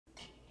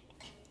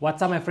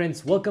What's up my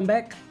friends, welcome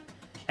back.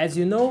 As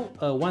you know,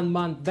 1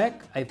 month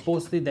back I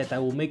posted that I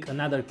will make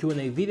another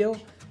Q&A video.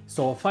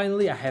 So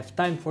finally I have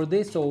time for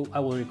this, so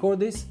I will record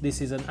this. This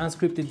is an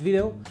unscripted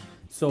video.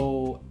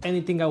 So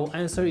anything I will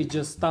answer is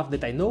just stuff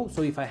that I know.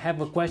 So if I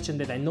have a question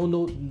that I don't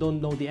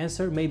know the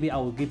answer, maybe I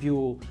will give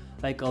you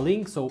like a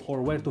link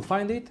or where to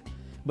find it.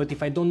 But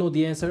if I don't know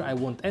the answer, I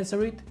won't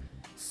answer it.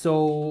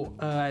 So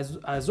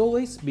as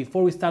always,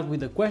 before we start with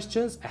the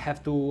questions, I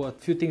have a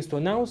few things to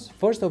announce.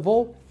 First of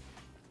all,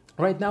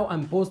 right now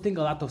I'm posting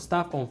a lot of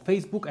stuff on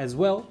Facebook as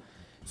well.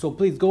 So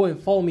please go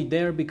and follow me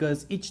there,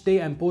 because each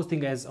day I'm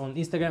posting as on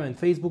Instagram and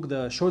Facebook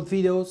the short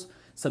videos,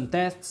 some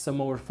tests, some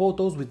more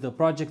photos with the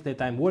project that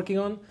I'm working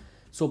on.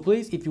 So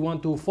please, if you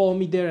want to follow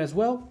me there as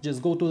well,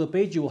 just go to the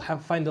page, you will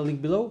find the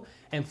link below,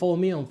 and follow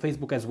me on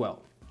Facebook as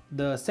well.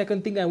 The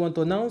second thing I want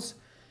to announce,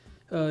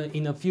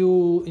 in a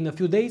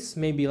few days,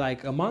 maybe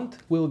like a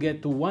month, we'll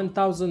get to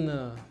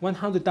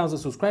 100,000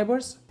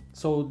 subscribers.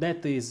 So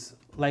that is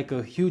like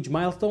a huge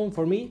milestone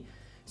for me.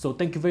 So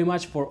thank you very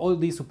much for all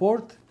the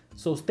support.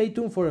 So stay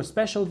tuned for a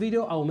special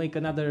video. I'll make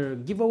another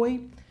giveaway,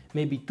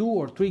 maybe 2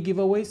 or 3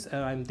 giveaways.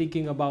 I'm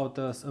thinking about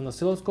an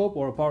oscilloscope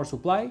or a power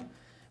supply.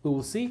 We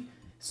will see.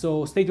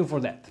 So stay tuned for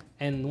that.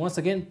 And once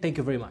again, thank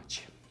you very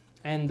much.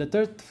 And the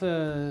third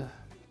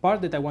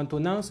part that I want to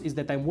announce is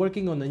that I'm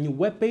working on a new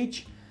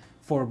webpage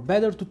for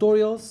better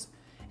tutorials,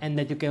 and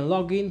that you can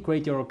log in,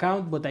 create your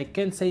account, but I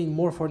can't say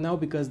more for now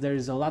because there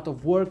is a lot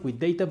of work with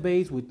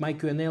database, with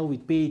MyQNL,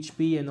 with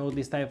PHP, and all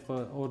this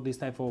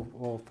type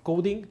of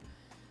coding.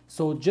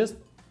 So just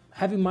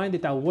have in mind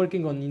that I'm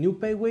working on a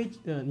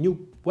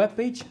new web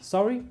page,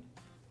 sorry.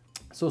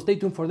 So stay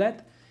tuned for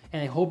that,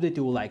 and I hope that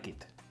you will like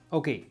it.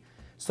 Okay,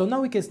 so now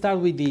we can start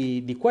with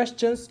the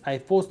questions. I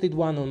posted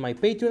one on my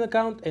Patreon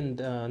account and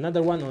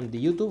another one on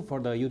the YouTube for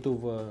the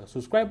YouTube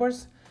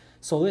subscribers.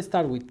 So let's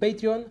start with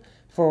Patreon.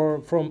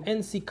 From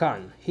NC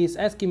Khan, he's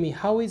asking me,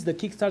 how is the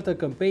Kickstarter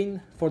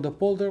campaign for the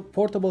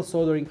portable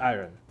soldering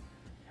iron?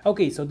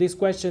 Okay, so this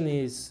question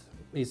is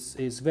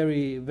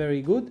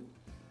very good.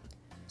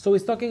 So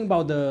he's talking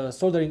about the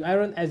soldering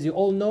iron. As you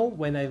all know,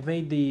 when I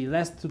made the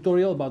last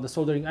tutorial about the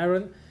soldering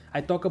iron, I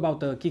talk about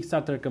the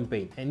Kickstarter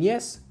campaign. And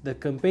yes, the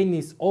campaign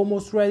is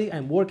almost ready.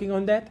 I'm working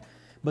on that,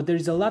 but there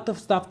is a lot of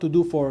stuff to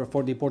do for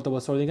the portable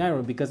soldering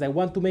iron, because I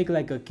want to make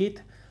like a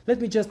kit. Let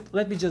me just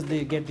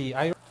get the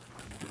iron.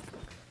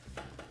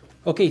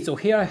 Okay, so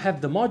here I have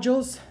the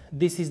modules.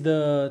 This is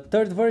the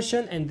third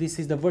version, and this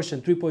is the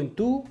version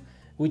 3.2,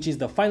 which is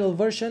the final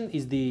version,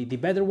 is the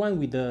better one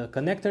with the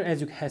connector. As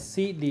you can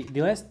see,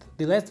 the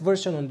last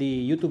version on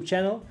the YouTube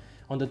channel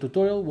on the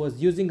tutorial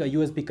was using a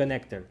USB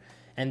connector,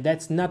 and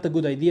that's not a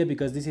good idea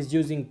because this is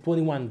using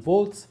 21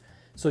 volts.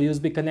 So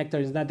USB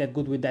connector is not that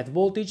good with that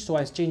voltage. So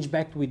I changed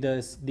back with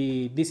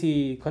the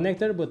DC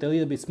connector, but a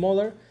little bit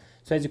smaller.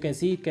 So as you can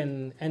see, it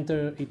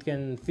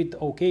can fit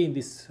okay in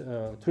this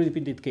 3D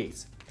printed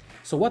case.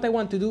 So what I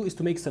want to do is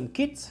to make some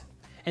kits,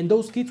 and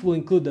those kits will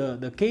include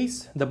the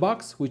case, the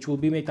box, which will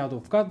be made out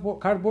of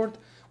cardboard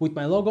with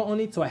my logo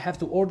on it. So I have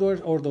to order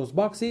all those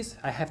boxes.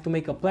 I have to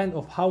make a plan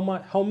of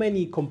how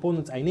many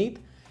components I need,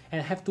 and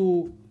I have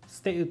to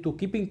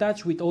keep in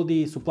touch with all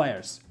the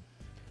suppliers.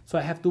 So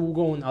I have to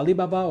go on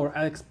Alibaba or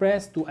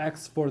AliExpress to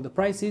ask for the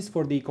prices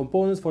for the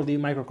components, for the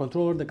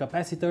microcontroller, the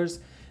capacitors.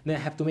 Then I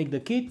have to make the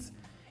kits.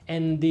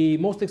 And the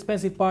most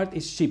expensive part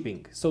is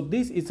shipping. So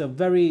this is a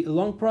very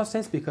long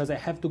process because I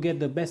have to get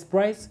the best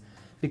price,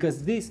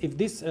 because if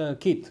this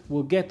kit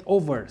will get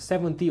over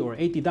 $70 or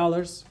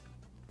 $80,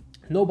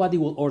 nobody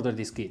will order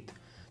this kit.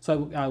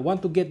 So I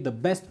want to get the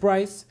best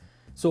price.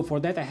 So for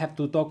that I have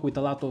to talk with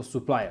a lot of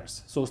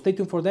suppliers. So stay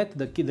tuned for that.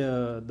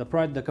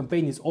 The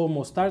campaign is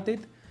almost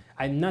started.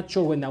 I'm not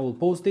sure when I will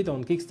post it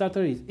on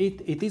Kickstarter.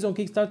 It is on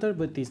Kickstarter,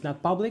 but it's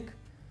not public.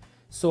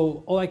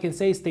 So all I can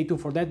say is stay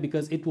tuned for that,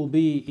 because it will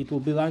be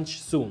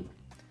launched soon.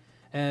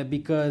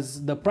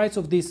 Because the price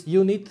of this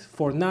unit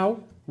for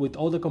now, with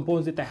all the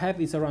components that I have,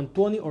 is around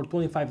 $20 or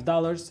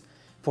 $25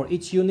 for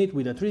each unit,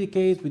 with the 3D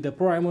case, with the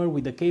programmer,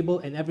 with the cable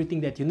and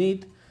everything that you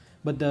need.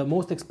 But the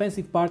most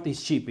expensive part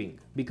is shipping,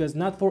 because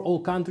not for all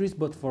countries,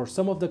 but for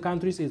some of the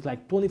countries it's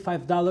like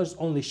 $25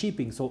 only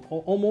shipping. So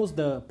almost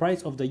the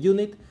price of the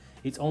unit,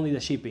 it's only the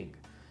shipping.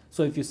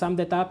 So if you sum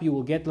that up, you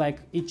will get like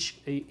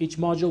each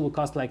module will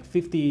cost like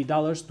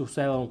 $50 to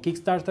sell on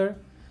Kickstarter.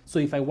 So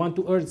if I want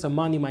to earn some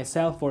money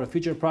myself for a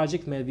future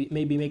project,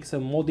 maybe make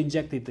some mold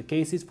injected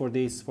cases for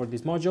this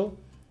module,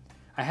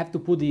 I have to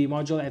put the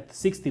module at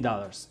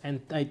 $60.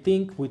 And I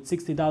think with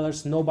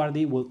 $60,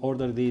 nobody will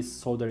order this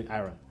soldering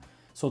iron.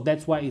 So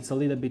that's why it's a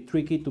little bit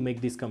tricky to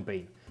make this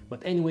campaign.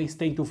 But anyway,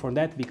 stay tuned for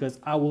that, because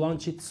I will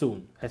launch it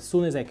soon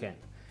as I can.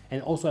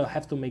 And also I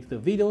have to make the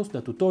videos,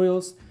 the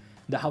tutorials,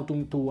 how to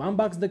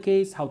unbox the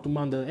case, how to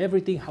mount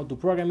everything, how to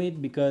program it,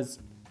 because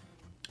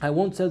I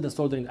won't sell the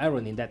soldering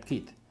iron in that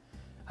kit.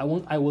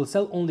 I will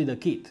sell only the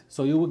kit.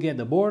 So you will get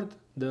the board,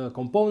 the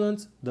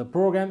components, the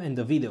program, and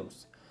the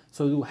videos.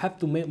 So you have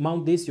to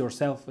mount this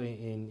yourself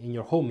in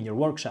your home, in your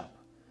workshop.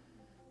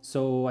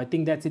 So I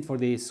think that's it for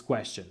this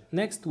question.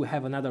 Next we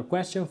have another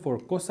question for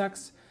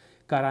Cossacks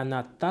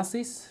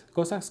Karanatasis.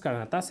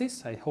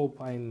 I hope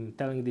I'm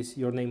telling this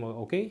your name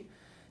okay.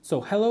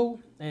 So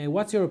hello,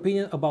 what's your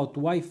opinion about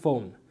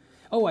Y-phone?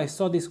 Oh, I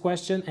saw this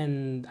question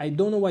and I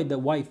don't know what the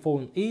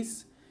Y-phone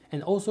is,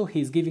 and also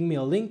he's giving me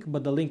a link,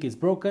 but the link is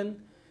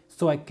broken,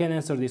 so I can't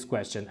answer this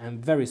question. I'm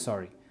very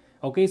sorry.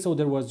 Okay, so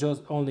there was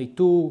just only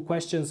 2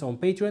 questions on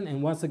Patreon,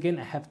 and once again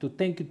I have to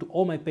thank you to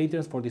all my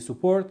patrons for the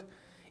support.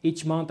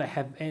 Each month I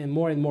have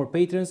more and more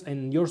patrons,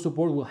 and your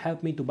support will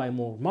help me to buy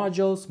more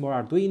modules, more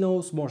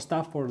Arduinos, more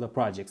stuff for the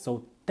project.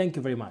 So thank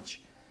you very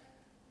much.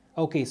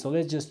 Okay, so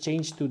let's just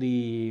change to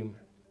the...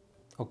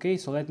 Okay,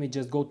 so let me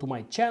just go to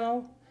my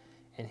channel,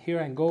 and here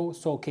I go.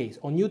 So okay,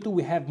 on YouTube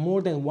we have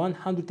more than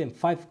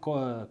 105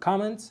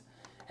 comments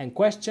and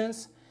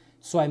questions.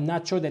 So I'm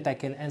not sure that I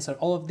can answer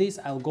all of this.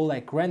 I'll go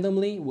like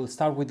randomly. We'll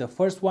start with the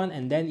first one,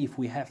 and then if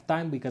we have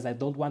time, because I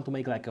don't want to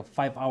make like a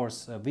 5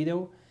 hours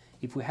video,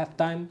 if we have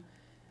time,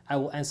 I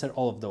will answer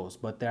all of those,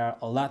 but there are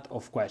a lot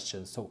of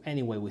questions. So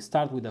anyway, we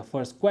start with the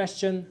first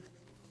question.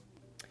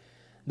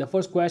 The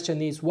first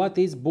question is, what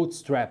is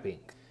bootstrapping?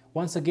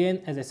 Once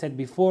again, as I said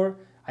before,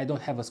 I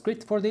don't have a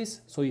script for this,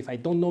 so if I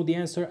don't know the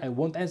answer, I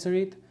won't answer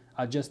it.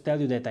 I'll just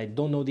tell you that I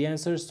don't know the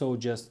answer, so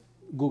just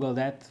Google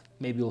that,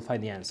 maybe you'll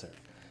find the answer.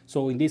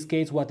 So in this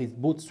case, what is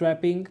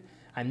bootstrapping?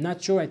 I'm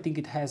not sure. I think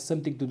it has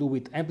something to do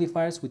with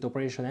amplifiers, with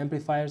operational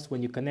amplifiers,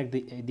 when you connect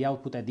the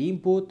output at the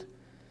input.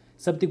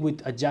 Something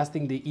with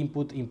adjusting the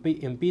input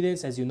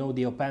impedance. As you know,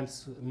 the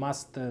op-amps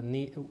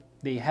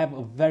they have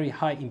a very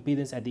high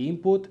impedance at the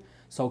input,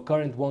 so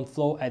current won't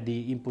flow at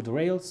the input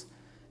rails.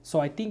 So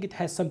I think it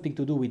has something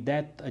to do with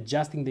that,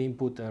 adjusting the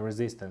input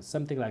resistance,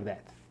 something like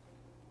that.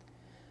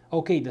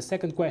 Okay, the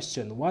second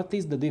question, what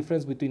is the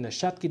difference between a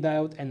Schottky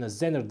diode and a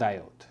Zener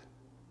diode?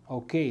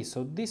 Okay,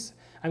 so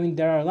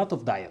there are a lot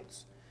of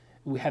diodes.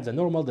 We have the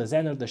normal, the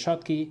Zener, the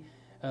Schottky.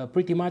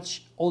 Pretty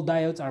much all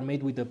diodes are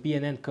made with a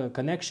PNN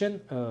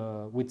connection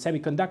with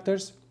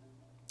semiconductors.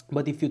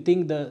 But if you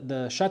think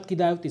the Schottky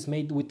diode is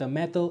made with a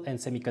metal and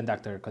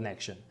semiconductor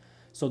connection.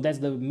 So that's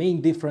the main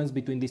difference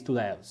between these 2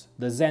 diodes.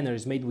 The Zener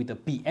is made with a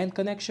PN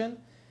connection,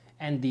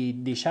 and the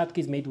Schottky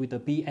is made with a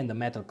P and the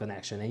metal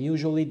connection. And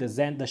usually the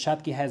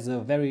Schottky has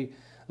a very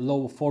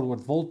low forward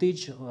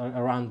voltage,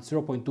 around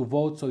 0.2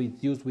 volts, so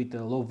it's used with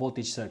low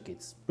voltage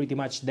circuits. Pretty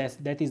much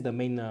that is the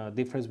main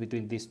difference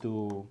between these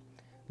two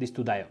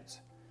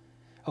diodes.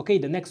 Okay,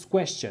 the next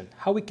question,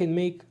 how we can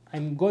make...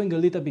 I'm going a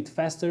little bit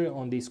faster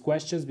on these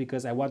questions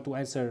because I want to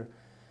answer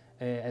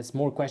as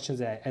more questions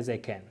as I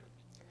can.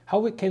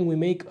 How can we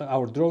make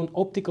our drone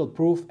optical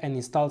proof and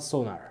install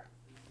sonar?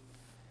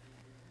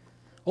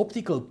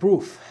 Optical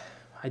proof,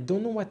 I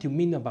don't know what you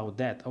mean about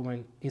that.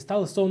 When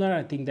install sonar,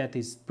 I think that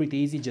is pretty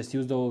easy. Just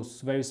use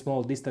those very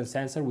small distance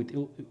sensor with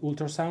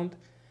ultrasound.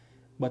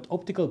 But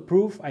optical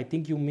proof, I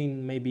think you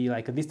mean maybe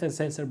like a distance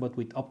sensor, but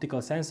with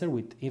optical sensor,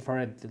 with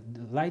infrared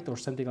light or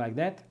something like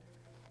that.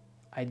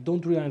 I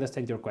don't really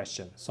understand your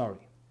question,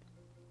 sorry.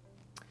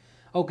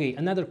 Okay,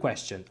 another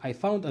question. I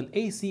found an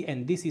AC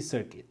and DC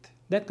circuit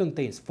that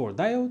contains 4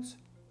 diodes,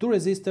 2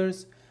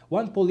 resistors,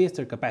 1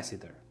 polyester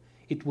capacitor.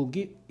 It will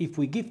give, if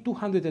we give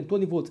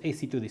 220 volts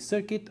AC to this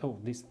circuit,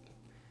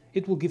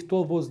 it will give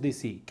 12 volts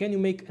DC. Can you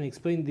make and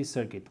explain this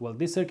circuit? Well,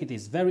 this circuit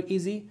is very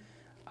easy.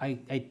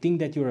 I think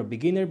that you're a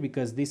beginner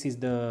because this is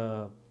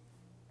the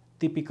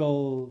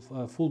typical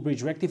full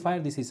bridge rectifier.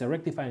 This is a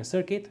rectifying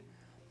circuit.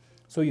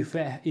 So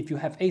if you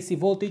have AC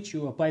voltage,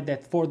 you apply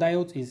that 4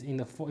 diodes is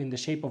in the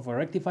shape of a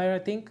rectifier, I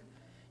think.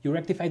 You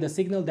rectify the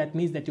signal, that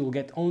means that you will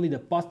get only the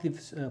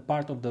positive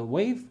part of the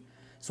wave.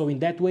 So in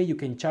that way you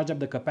can charge up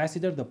the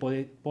capacitor, the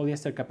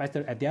polyester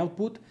capacitor at the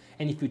output,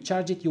 and if you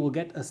charge it you will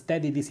get a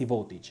steady DC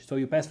voltage. So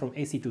you pass from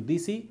AC to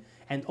DC,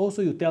 and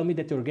also you tell me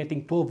that you're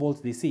getting 12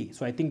 volts DC.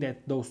 So I think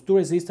that those 2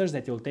 resistors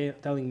that you're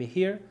telling me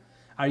here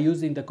are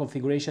used in the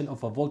configuration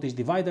of a voltage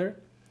divider.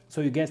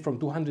 So you get from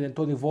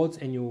 220 volts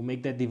and you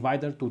make that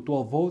divider to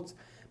 12 volts.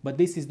 But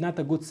this is not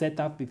a good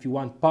setup if you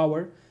want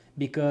power,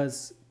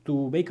 because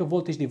to make a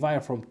voltage divider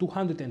from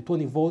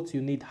 220 volts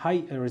you need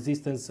high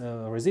resistance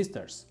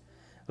resistors,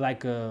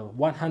 like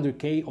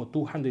 100K or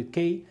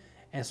 200K,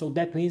 and so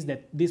that means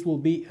that this will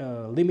be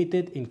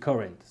limited in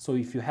current. So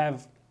if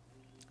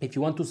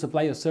you want to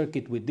supply a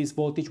circuit with this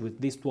voltage, with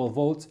this 12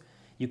 volts,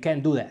 you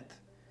can't do that,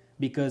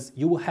 because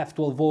you will have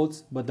 12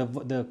 volts, but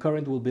the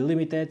current will be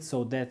limited,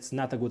 so that's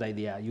not a good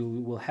idea. You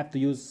will have to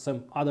use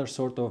some other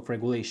sort of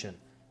regulation.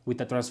 With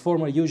a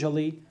transformer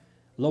usually,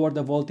 lower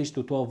the voltage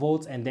to 12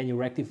 volts and then you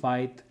rectify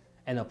it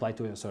and apply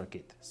to your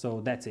circuit.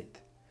 So that's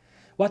it.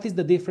 What is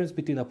the difference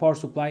between a power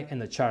supply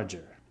and a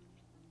charger?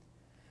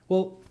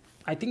 Well,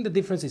 I think the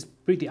difference is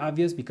pretty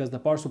obvious, because the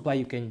power supply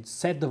you can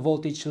set the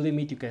voltage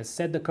limit, you can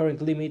set the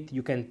current limit,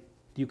 you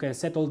can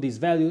set all these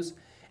values,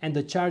 and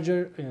the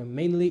charger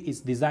mainly is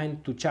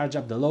designed to charge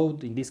up the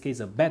load, in this case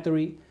a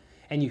battery.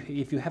 And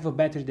if you have a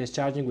battery that's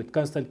charging with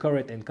constant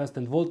current and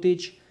constant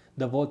voltage,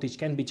 the voltage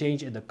can be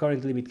changed and the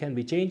current limit can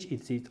be changed.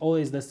 It's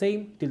always the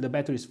same till the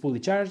battery is fully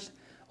charged.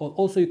 Or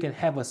also you can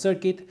have a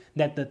circuit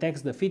that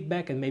detects the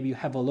feedback, and maybe you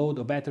have a load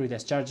or battery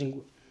that's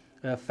charging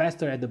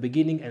faster at the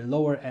beginning and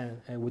lower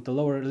with a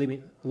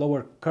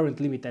lower current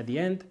limit at the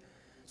end.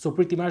 So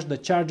pretty much the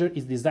charger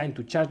is designed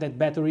to charge that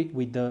battery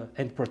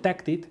and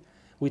protect it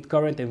with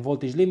current and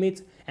voltage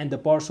limits, and the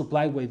power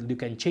supply, where you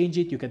can change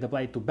it, you can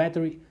apply it to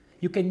battery.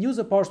 You can use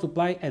a power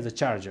supply as a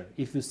charger.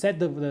 If you set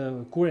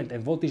the current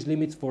and voltage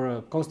limits for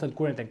a constant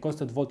current and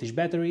constant voltage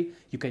battery,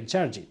 you can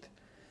charge it.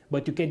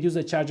 But you can't use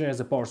a charger as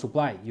a power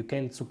supply. You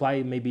can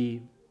supply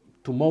maybe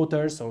to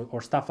motors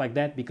or stuff like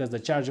that, because the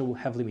charger will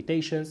have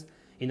limitations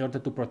in order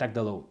to protect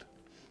the load.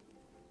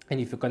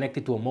 And if you connect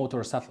it to a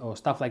motor or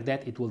stuff like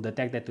that, it will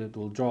detect that it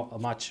will draw a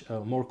much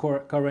more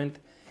current,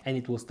 and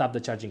it will stop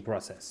the charging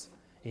process.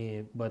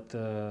 But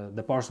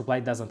the power supply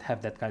doesn't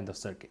have that kind of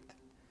circuit.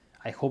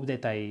 I hope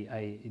that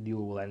you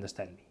will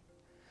understand me.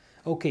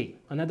 Okay,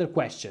 another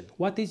question.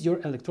 What is your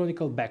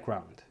electronical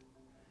background?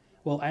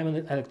 Well, I'm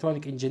an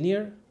electronic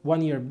engineer.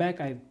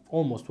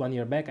 Almost 1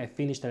 year back, I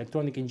finished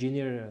electronic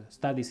engineer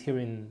studies here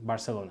in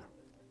Barcelona.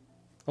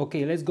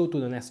 Okay, let's go to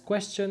the next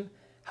question.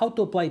 How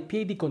to apply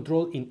PID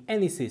control in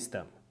any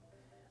system?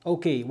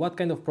 Okay, what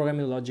kind of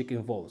programming logic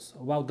involves?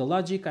 Well, the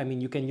logic, I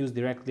mean, you can use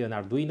directly an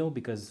Arduino,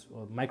 because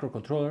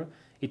microcontroller,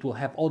 it will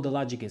have all the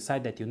logic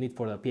inside that you need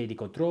for the PID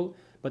control.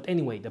 But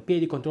anyway, the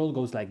PID control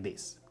goes like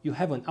this. You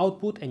have an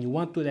output and you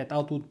want that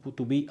output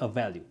to be a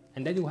value.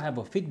 And then you have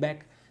a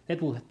feedback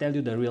that will tell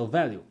you the real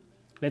value.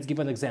 Let's give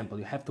an example.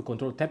 You have to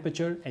control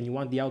temperature and you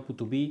want the output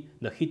to be,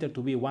 the heater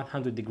to be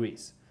 100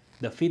 degrees.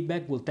 The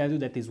feedback will tell you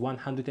that is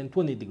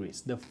 120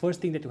 degrees. The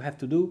first thing that you have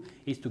to do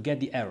is to get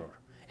the error.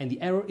 And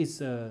the error is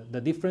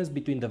the difference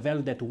between the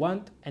value that you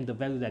want and the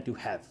value that you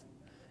have.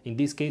 In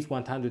this case,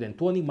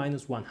 120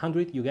 minus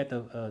 100, you get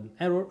an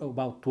error of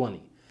about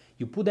 20.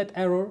 You put that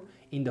error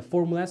in the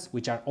formulas,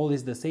 which are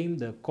always the same,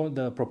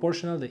 the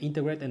proportional, the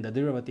integrate, and the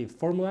derivative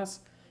formulas.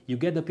 You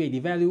get the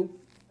PID value,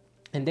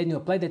 and then you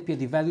apply that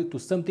PID value to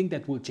something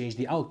that will change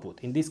the output.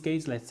 In this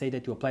case, let's say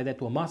that you apply that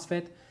to a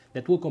MOSFET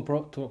that will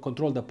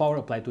control the power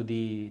applied to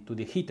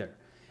the heater.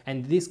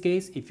 And in this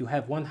case, if you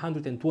have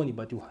 120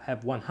 but you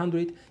have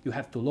 100, you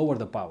have to lower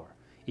the power.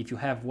 If you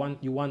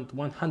want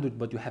 100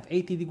 but you have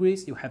 80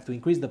 degrees, you have to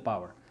increase the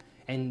power.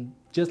 And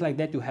just like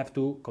that, you have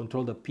to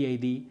control the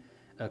PID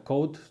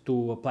code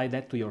to apply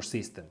that to your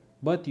system.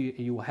 But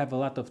you have a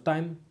lot of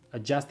time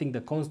adjusting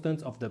the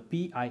constants of the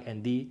P, I,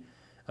 and D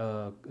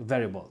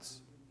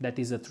variables. That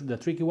is the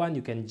tricky one.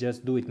 You can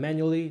just do it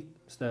manually,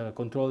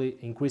 control it,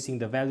 increasing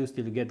the values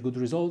till you get good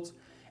results.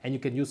 And you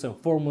can use some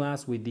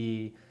formulas with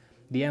the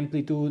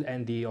amplitude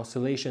and the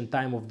oscillation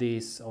time of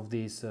this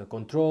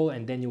control,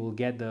 and then you will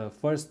get the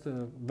first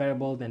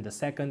variable, then the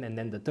second, and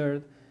then the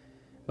third.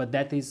 But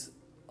that is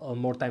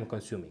more time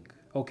consuming.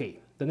 Okay,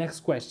 the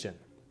next question.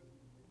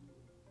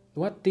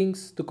 What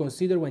things to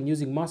consider when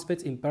using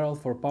MOSFETs in parallel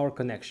for power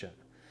connection?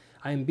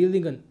 I am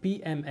building a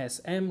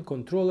PMSM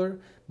controller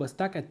but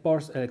stuck at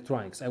Power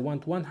Electronics. I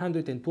want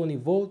 120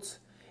 volts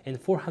and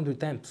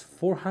 400 amps.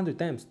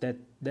 400 amps,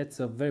 that's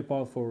a very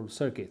powerful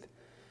circuit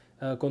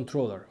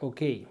controller.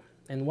 Okay,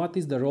 and what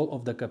is the role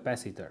of the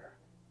capacitor?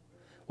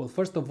 Well,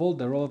 first of all,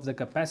 the role of the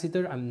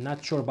capacitor, I'm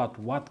not sure about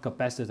what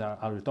capacitor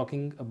are you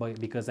talking about,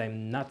 because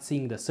I'm not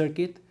seeing the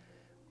circuit.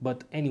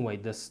 But anyway,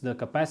 the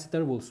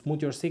capacitor will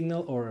smooth your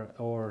signal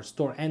or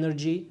store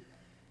energy.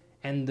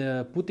 And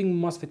putting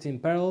MOSFETs in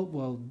parallel,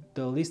 well,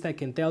 the least I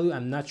can tell you,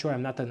 I'm not sure,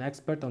 I'm not an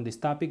expert on this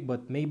topic,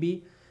 but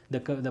maybe the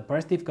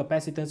passive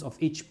capacitance of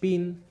each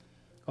pin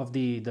of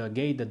the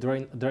gate, the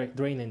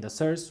drain and the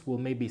source will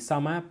maybe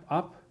sum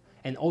up,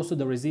 and also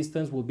the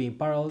resistance will be in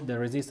parallel, the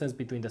resistance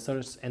between the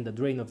source and the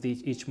drain of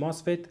each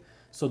MOSFET.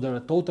 So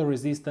the total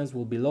resistance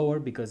will be lower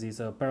because it's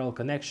a parallel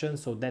connection,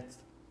 so that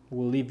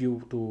will leave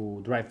you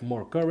to drive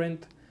more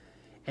current.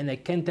 And I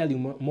can't tell you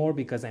more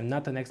because I'm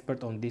not an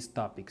expert on this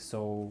topic,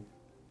 so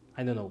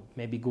I don't know,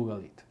 maybe Google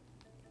it.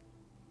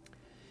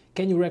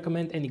 Can you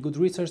recommend any good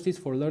resources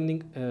for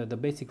learning the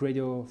basic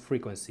radio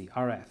frequency,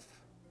 RF?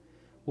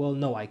 Well,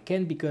 no, I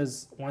can't,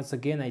 because once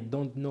again, I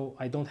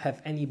don't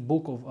have any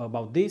book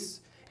about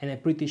this, and I'm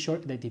pretty sure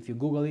that if you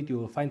Google it, you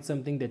will find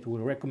something that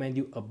will recommend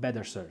you a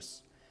better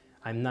source.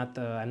 I'm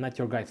not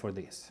your guy for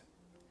this.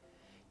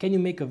 Can you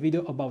make a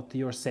video about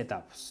your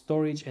setup,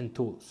 storage and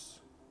tools?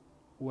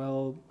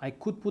 Well, I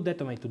could put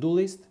that on my to-do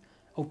list.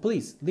 Oh,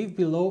 please leave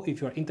below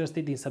if you're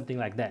interested in something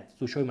like that,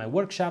 to show you my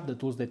workshop, the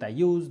tools that I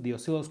use, the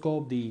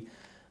oscilloscope,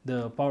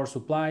 the power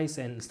supplies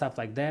and stuff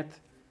like that.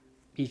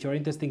 If you're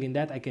interested in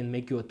that, I can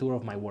make you a tour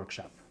of my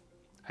workshop.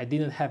 I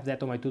didn't have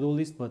that on my to-do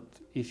list, but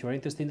if you're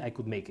interested, I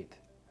could make it.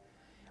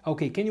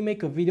 Okay, can you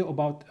make a video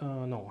about,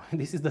 no,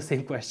 this is the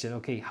same question.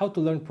 Okay, how to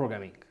learn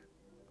programming?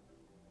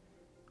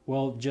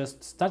 Well,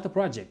 just start a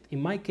project.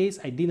 In my case,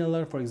 I didn't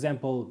learn, for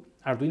example,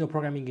 Arduino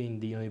programming in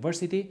the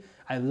university.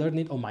 I learned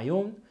it on my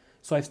own.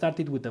 So I've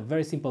started with a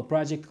very simple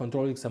project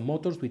controlling some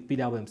motors with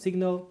PWM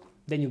signal.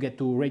 Then you get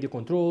to radio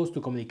controls,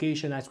 to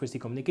communication, I2C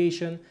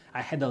communication.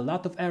 I had a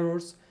lot of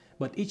errors,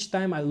 but each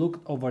time I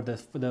looked over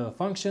the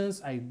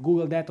functions, I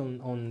Googled that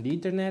on the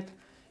internet.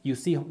 You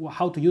see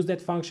how to use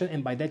that function,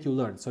 and by that you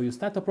learn. So you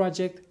start a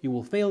project, you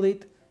will fail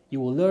it, You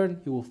will learn,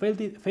 you will fail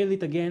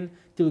it again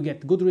till you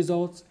get good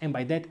results, and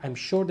by that I'm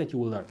sure that you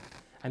will learn.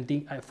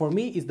 For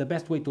me, it's the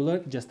best way to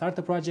learn. Just start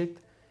a project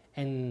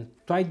and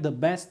try the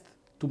best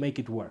to make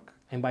it work,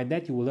 and by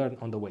that you will learn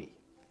on the way.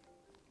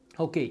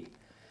 Okay,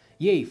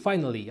 yay,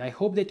 finally, I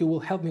hope that you will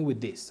help me with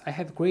this. I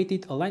have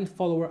created a line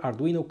follower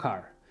Arduino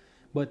car,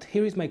 but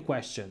here is my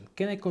question.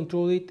 Can I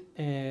control it?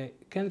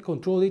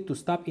 To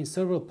stop in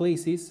several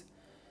places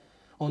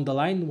on the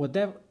line,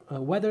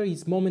 whether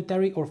it's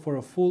momentary or for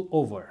a full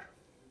over,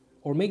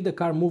 or make the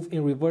car move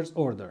in reverse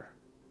order?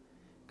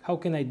 How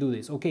can I do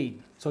this? Okay,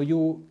 so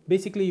you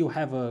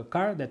have a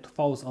car that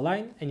follows a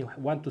line and you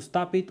want to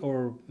stop it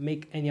or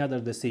make any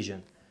other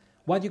decision.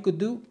 What you could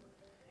do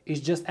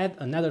is just add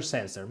another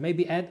sensor,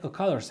 maybe add a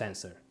color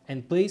sensor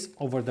and place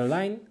over the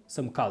line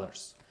some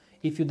colors.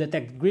 If you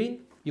detect green,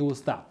 you will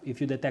stop.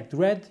 If you detect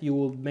red, you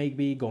will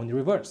maybe go in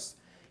reverse.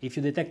 If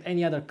you detect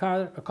any other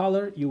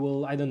color, you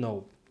will, I don't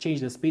know,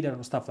 change the speed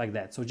or stuff like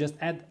that. So just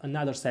add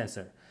another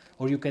sensor.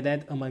 Or you could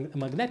add a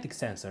magnetic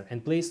sensor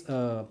and place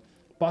a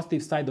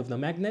positive side of the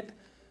magnet,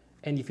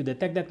 and if you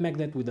detect that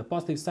magnet with the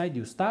positive side,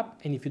 you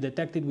stop, and if you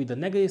detect it with the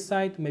negative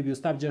side, maybe you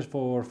stop just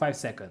for 5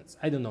 seconds.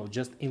 I don't know,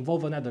 just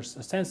involve another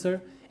sensor,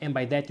 and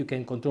by that you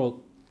can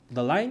control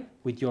the line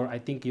with your, I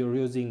think you're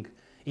using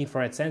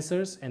infrared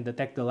sensors, and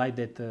detect the light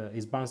that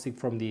is bouncing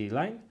from the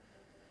line,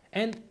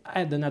 and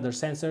add another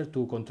sensor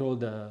to control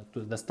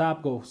the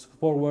stop, goes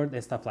forward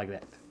and stuff like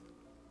that.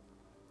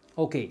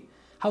 Okay,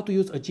 how to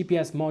use a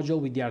GPS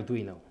module with the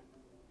Arduino.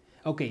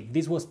 Okay,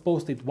 this was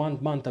posted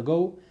 1 month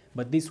ago,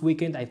 but this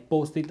weekend I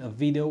posted a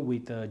video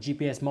with a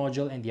GPS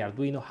module and the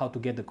Arduino, how to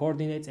get the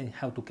coordinates and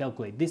how to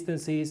calculate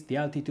distances, the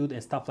altitude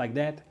and stuff like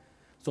that.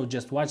 So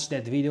just watch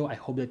that video, I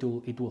hope that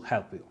it will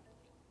help you.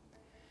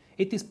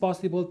 It is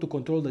possible to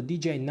control the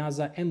DJI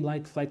NASA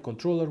M-Lite flight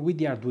controller with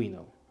the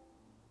Arduino.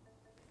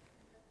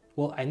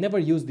 Well, I never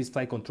used this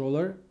flight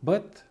controller,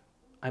 but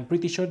I'm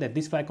pretty sure that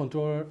this flight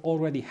controller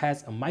already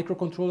has a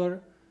microcontroller.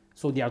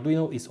 So the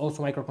Arduino is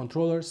also a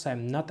microcontroller, so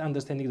I'm not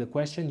understanding the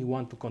question. You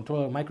want to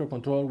control a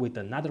microcontroller with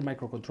another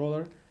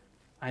microcontroller.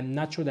 I'm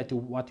not sure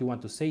what you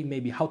want to say.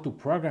 Maybe how to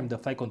program the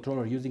flight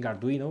controller using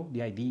Arduino,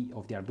 the ID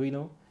of the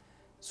Arduino.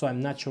 So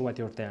I'm not sure what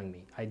you're telling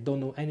me. I don't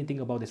know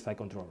anything about this flight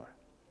controller.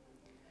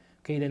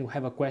 Okay, then we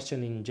have a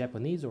question in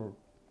Japanese or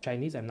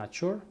Chinese, I'm not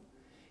sure.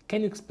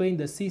 Can you explain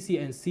the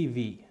CC and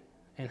CV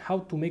and how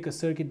to make a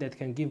circuit that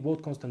can give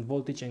both constant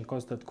voltage and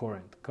constant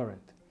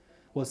current?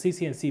 Well,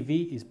 CC and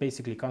CV is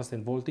basically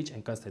constant voltage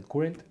and constant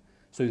current.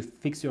 So you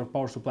fix your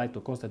power supply to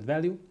a constant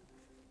value.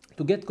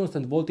 To get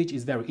constant voltage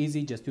is very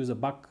easy. Just use a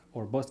buck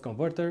or boost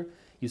converter.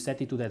 You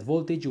set it to that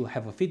voltage, you will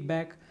have a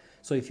feedback.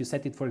 So if you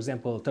set it, for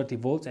example, 30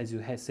 volts, as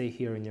you say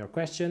here in your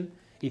question,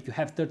 if you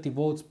have 30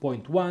 volts,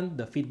 0.1,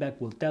 the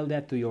feedback will tell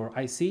that to your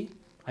IC.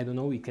 I don't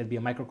know, it can be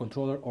a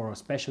microcontroller or a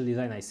special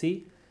design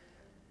IC.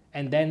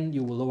 And then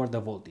you will lower the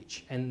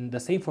voltage. And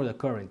the same for the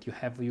current. You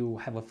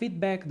have a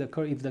feedback.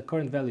 If the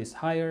current value is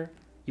higher,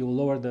 you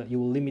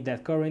will limit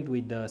that current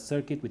with the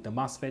circuit, with the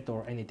MOSFET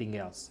or anything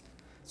else.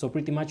 So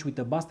pretty much with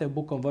the bus and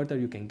book converter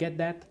you can get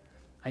that.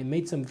 I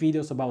made some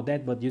videos about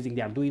that, but using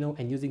the Arduino,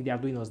 and using the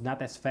Arduino is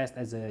not as fast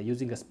as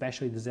using a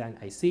specially designed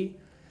IC.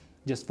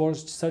 Just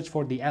search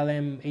for the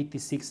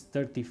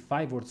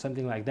LM8635 or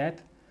something like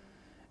that.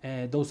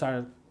 Those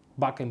are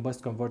buck and bus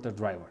converter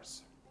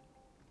drivers.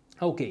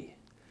 Okay,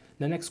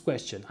 the next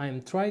question. I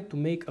am trying to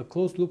make a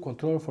closed loop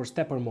controller for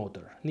stepper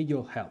motor. Need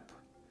your help.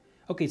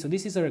 Okay, so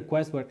this is a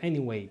request, but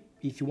anyway,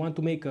 if you want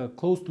to make a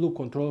closed loop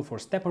controller for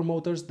stepper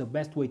motors, the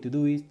best way to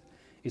do it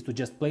is to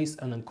just place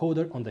an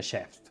encoder on the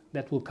shaft.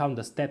 That will count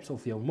the steps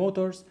of your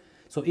motors.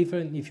 So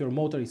even if your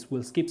motor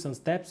will skip some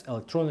steps,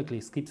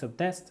 electronically skip some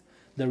tests,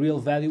 the real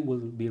value will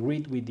be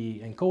read with the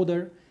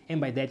encoder, and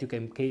by that you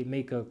can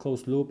make a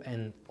closed loop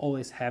and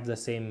always have the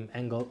same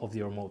angle of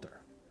your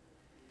motor.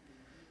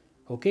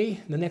 Okay,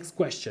 the next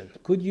question.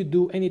 Could you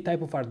do any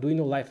type of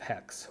Arduino life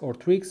hacks or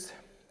tricks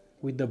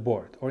with the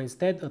board, or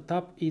instead a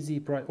top easy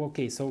project?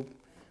 Okay, so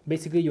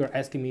basically you're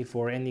asking me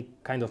for any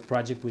kind of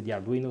project with the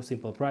Arduino,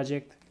 simple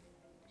project.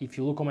 If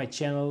you look on my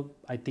channel,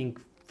 I think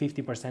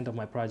 50% of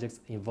my projects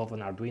involve an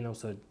Arduino,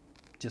 so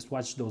just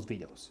watch those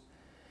videos.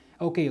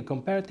 Okay, a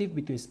comparative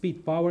between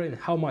speed, power and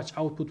how much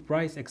output,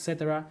 price,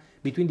 etc.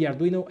 between the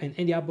Arduino and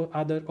any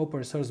other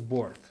open source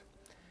board.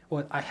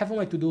 Well, I have on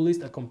my to-do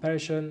list a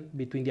comparison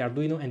between the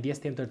Arduino and the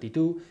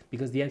STM32,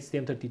 because the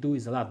STM32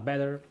 is a lot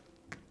better,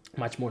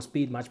 much more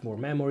speed, much more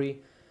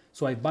memory.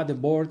 So I bought the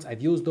boards,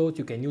 I've used those.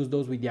 You can use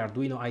those with the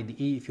Arduino IDE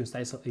if you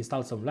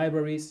install some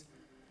libraries.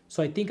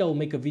 So I think I will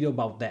make a video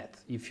about that.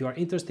 If you are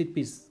interested,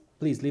 please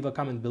leave a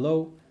comment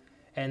below,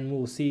 and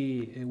we'll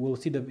see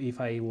if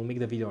I will make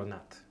the video or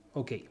not.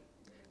 Okay,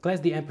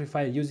 class D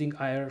amplifier using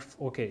IR.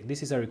 Okay,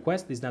 this is a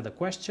request, this is not a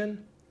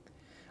question.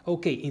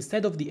 Okay,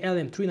 instead of the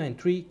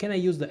LM393, can I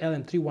use the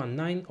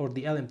LM319 or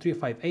the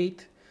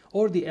LM358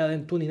 or the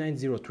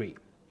LM2903?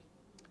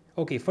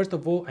 Okay, first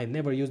of all, I've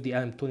never used the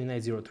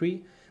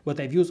LM2903, but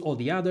I've used all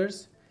the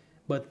others.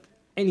 But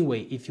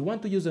anyway, if you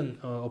want to use an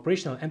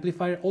operational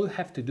amplifier, all you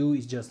have to do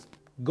is just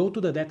go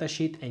to the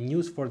datasheet and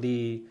use for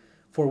the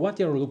for what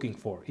you're looking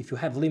for. If you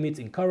have limits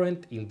in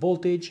current, in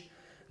voltage,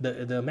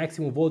 the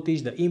maximum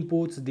voltage, the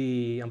inputs,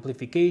 the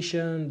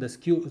amplification, the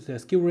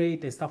skew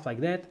rate and stuff like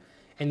that,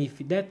 and if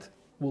that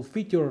will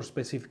fit your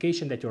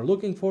specification that you're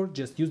looking for,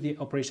 just use the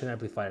operation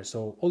amplifier.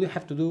 So all you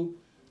have to do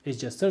is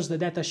just search the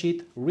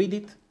datasheet, read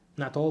it,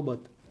 not all, but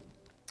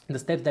the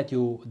steps that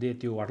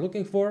you are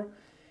looking for,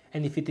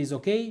 and if it is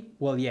okay,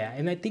 well, yeah.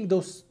 And I think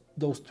those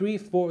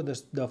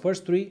the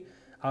first three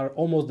are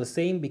almost the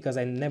same, because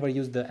I never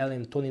used the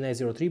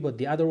LM2903, but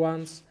the other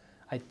ones,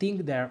 I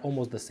think they are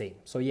almost the same.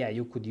 So yeah,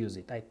 you could use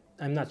it.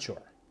 I'm not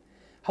sure.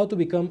 How to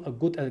become a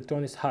good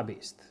electronics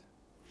hobbyist?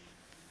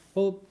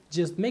 Well,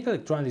 just make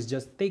electronics,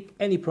 just take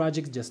any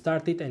project, just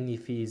start it, and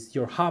if it's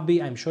your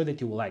hobby, I'm sure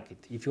that you will like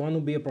it. If you want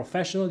to be a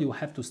professional, you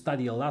have to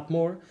study a lot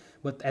more,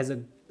 but as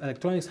an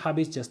electronics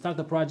hobbyist, just start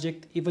a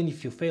project. Even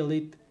if you fail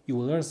it, you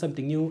will learn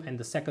something new, and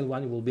the second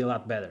one will be a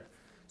lot better.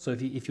 So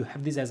if you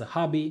have this as a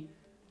hobby,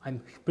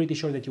 I'm pretty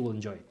sure that you will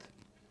enjoy it.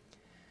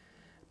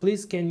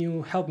 Please, can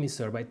you help me,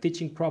 sir, by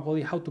teaching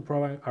properly how to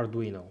program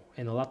Arduino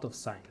and a lot of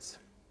science?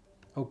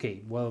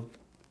 Okay, well,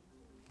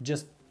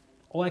 just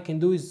all I can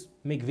do is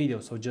make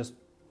videos, so just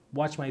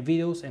watch my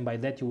videos, and by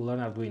that you will learn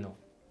Arduino.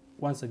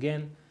 Once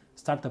again,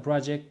 start the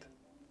project,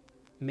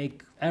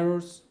 make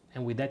errors,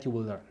 and with that you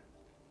will learn.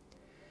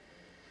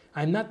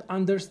 I'm not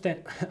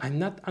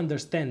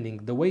understanding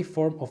the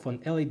waveform of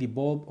an LED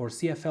bulb or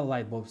CFL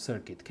light bulb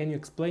circuit. Can you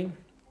explain?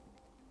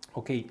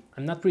 Okay,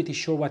 I'm not pretty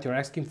sure what you're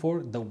asking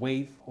for, the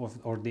wave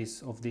of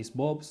these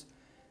bulbs,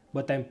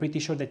 but I'm pretty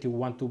sure that you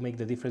want to make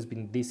the difference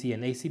between DC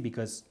and AC,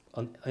 because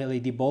an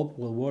LED bulb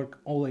will work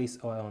always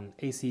on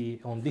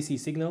DC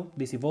signal,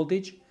 DC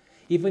voltage.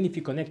 Even if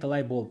you connect a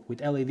light bulb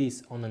with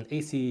LEDs on an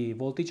AC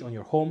voltage on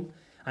your home,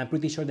 I'm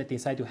pretty sure that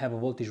inside you have a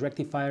voltage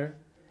rectifier,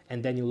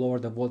 and then you lower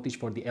the voltage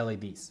for the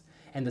LEDs.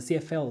 And the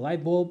CFL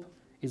light bulb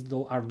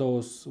are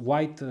those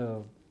white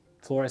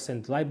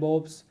fluorescent light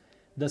bulbs.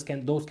 Those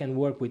can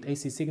work with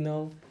AC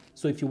signal.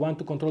 So if you want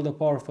to control the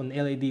power of an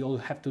LED, all you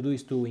have to do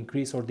is to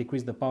increase or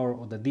decrease the power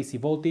of the DC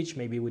voltage,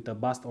 maybe with a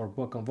boost or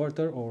buck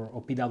converter or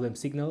a PWM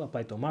signal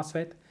applied to a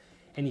MOSFET.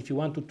 And if you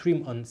want to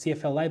trim a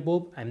CFL light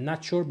bulb, I'm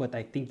not sure, but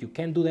I think you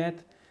can do that,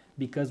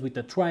 because with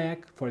the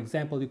triac, for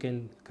example, you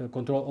can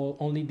control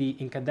only the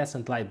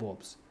incandescent light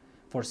bulbs.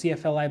 For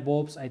CFL light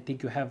bulbs, I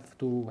think you have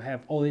to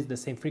have always the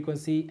same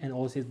frequency and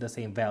always the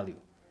same value.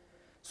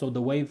 So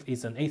the wave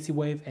is an AC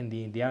wave, and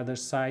the other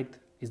side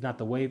is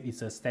not a wave,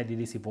 it's a steady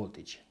DC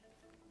voltage.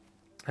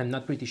 I'm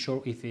not pretty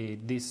sure if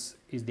this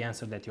is the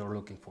answer that you're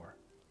looking for.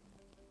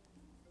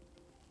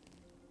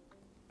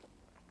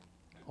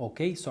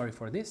 Okay, sorry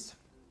for this.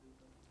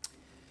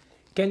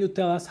 Can you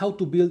tell us how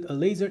to build a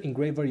laser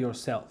engraver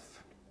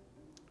yourself?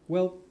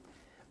 Well,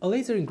 a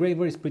laser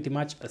engraver is pretty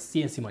much a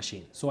CNC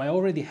machine. So I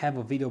already have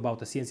a video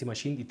about a CNC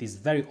machine. It is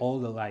very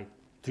old, like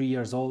 3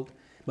 years old.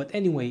 But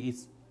anyway,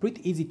 it's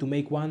pretty easy to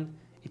make one.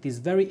 It is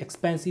very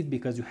expensive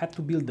because you have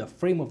to build the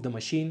frame of the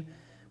machine.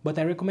 But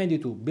I recommend you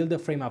to build the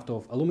frame out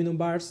of aluminum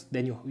bars.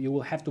 Then you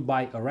will have to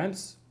buy a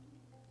ramps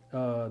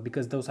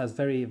because those are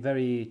very,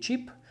 very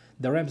cheap.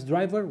 The ramps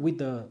driver with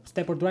the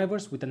stepper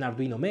drivers with an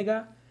Arduino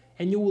Mega.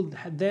 And you will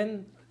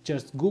then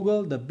just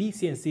Google the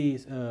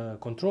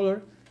BCNC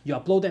controller. You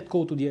upload that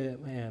code to the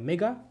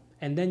Mega,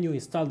 and then you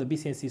install the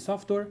BCNC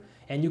software,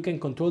 and you can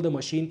control the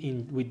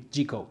machine with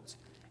G-codes.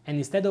 And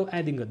instead of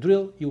adding a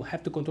drill, you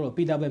have to control a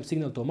PWM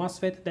signal to a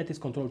MOSFET that is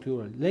controlled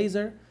to a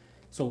laser.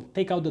 So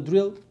take out the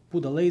drill,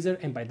 put a laser,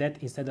 and by that,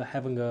 instead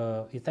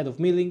of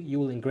milling, you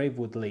will engrave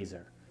with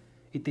laser.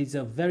 It is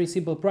a very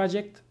simple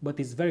project, but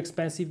it's very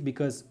expensive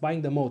because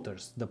buying the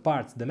motors, the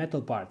parts, the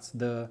metal parts,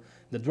 the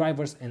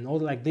drivers, and all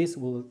like this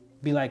will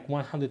be like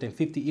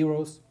 150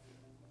 euros.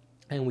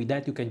 And with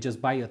that, you can just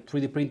buy a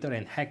 3D printer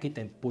and hack it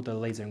and put a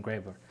laser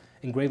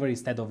engraver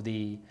instead of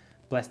the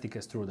plastic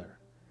extruder.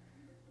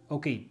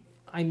 Okay,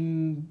 I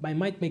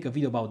might make a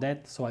video about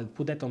that, so I'll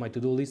put that on my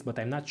to-do list, but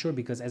I'm not sure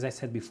because, as I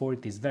said before,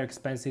 it is very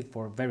expensive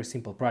for a very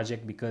simple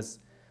project because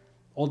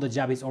all the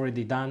job is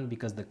already done,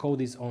 because the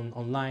code is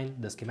online,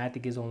 the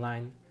schematic is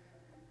online.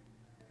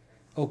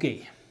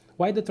 Okay,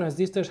 why the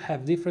transistors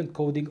have different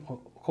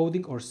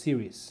coding or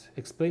series?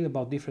 Explain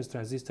about different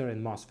transistor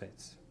and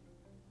MOSFETs.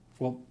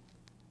 Well,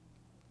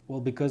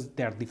 because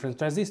they are different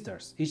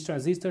transistors. Each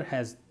transistor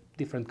has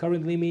different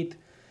current limit,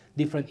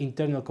 different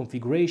internal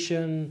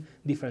configuration,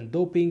 different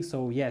doping.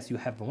 So yes, you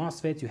have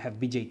MOSFETs, you have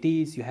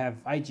BJTs, you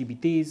have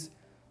IGBTs.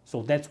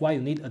 So that's why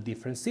you need a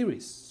different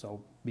series.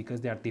 So because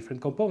they are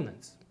different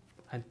components.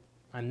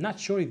 I'm not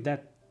sure if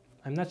that,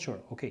 I'm not sure.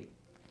 Okay.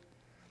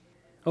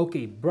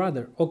 Okay,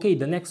 brother. Okay,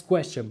 the next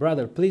question.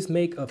 Brother, please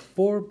make a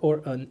 4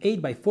 or an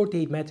 8 by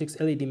 48 matrix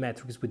LED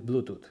matrix with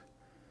Bluetooth.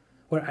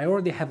 Well, I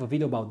already have a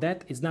video about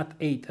that. It's not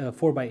 8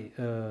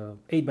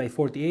 by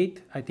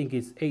 48. I think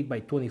it's 8 by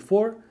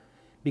 24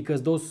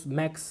 because those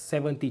max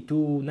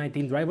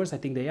 7219 drivers, I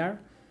think they are,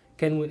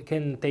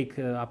 can take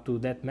up to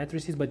that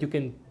matrices, but you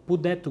can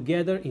put that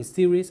together in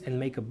series and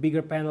make a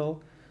bigger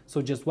panel.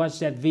 So just watch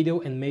that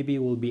video and maybe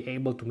you will be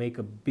able to make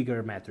a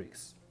bigger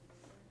matrix.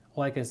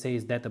 All I can say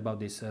is that about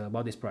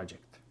this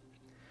project.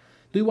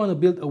 Do you want to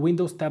build a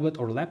Windows tablet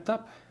or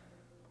laptop?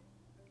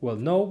 Well,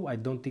 no, I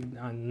don't think,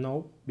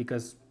 no,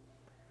 because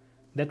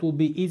that will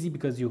be easy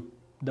because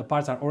the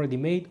parts are already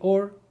made,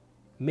 or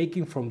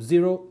making from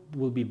zero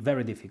will be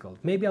very difficult.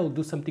 Maybe I'll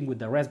do something with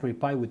the Raspberry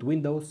Pi with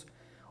Windows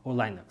or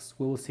Linux.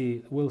 We'll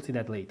see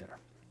that later.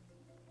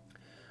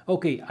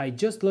 Okay, I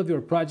just love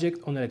your project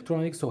on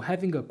electronics, so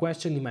having a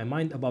question in my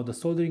mind about the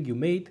soldering you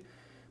made.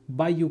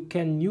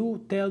 Can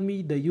you tell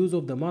me the use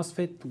of the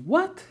MOSFET?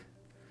 What?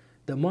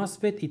 The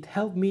MOSFET, it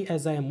helped me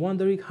as I am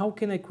wondering how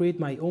can I create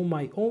my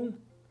own?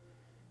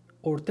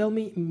 Or tell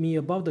me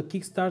about the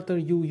Kickstarter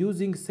you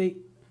using, say.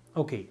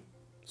 Okay,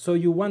 so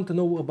you want to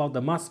know about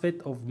the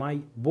MOSFET of my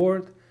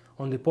board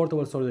on the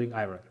portable soldering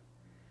iron.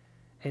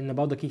 And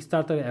about the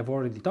Kickstarter, I've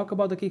already talked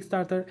about the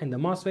Kickstarter, and the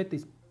MOSFET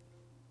is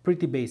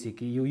pretty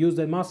basic. You use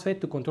the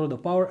MOSFET to control the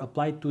power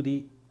applied to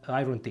the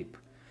iron tip.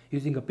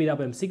 Using a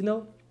PWM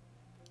signal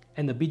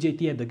and the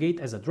BJT at the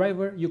gate as a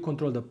driver, you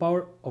control the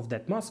power of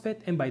that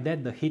MOSFET, and by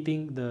that the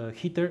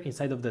heater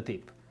inside of the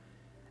tip,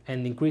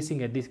 and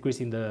increasing and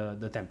decreasing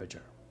the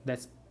temperature.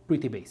 That's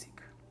pretty basic.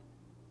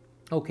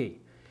 Okay,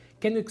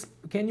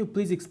 can you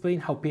please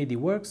explain how PID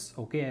works?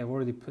 Okay, I've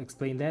already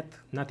explained that,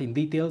 not in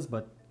details,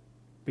 but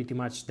pretty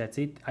much that's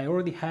it. I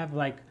already have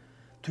like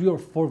 3 or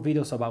 4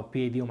 videos about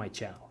PID on my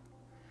channel.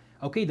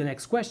 Okay, the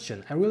next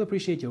question. I really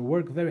appreciate your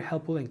work, very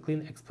helpful and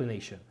clean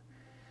explanation.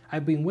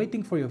 I've been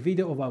waiting for your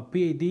video about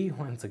PID,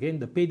 once again,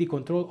 the PID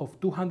control of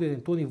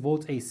 220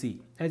 volts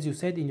AC, as you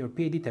said in your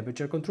PID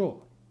temperature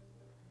control.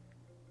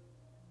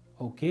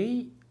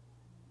 Okay,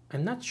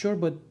 I'm not sure,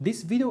 but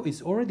this video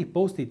is already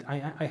posted.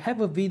 I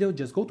have a video,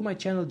 just go to my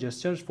channel,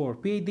 just search for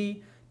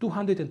PID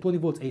 220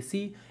 volts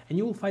AC, and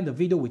you will find a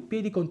video with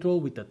PID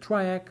control with the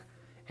triac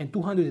and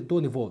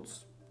 220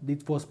 volts.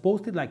 It was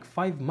posted like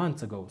 5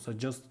 months ago, so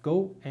just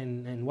go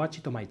and watch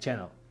it on my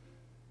channel.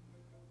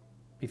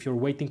 If you're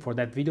waiting for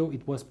that video,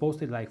 it was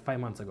posted like 5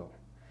 months ago.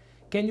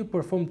 Can you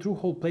perform through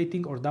hole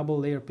plating or double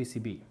layer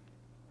PCB?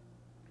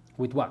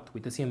 With what?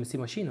 With a CNC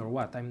machine or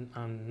what?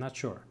 I'm not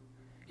sure.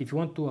 If you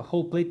want to a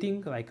hole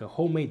plating, like a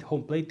homemade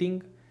hole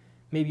plating,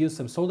 maybe use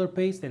some solder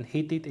paste and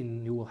heat it,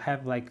 and you will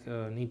have like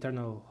an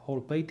internal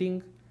hole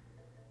plating.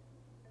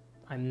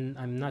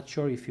 I'm not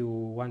sure if you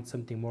want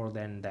something more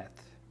than that.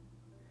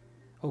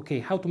 Okay,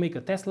 how to make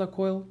a Tesla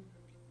coil?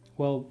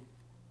 Well,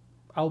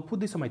 I'll put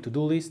this on my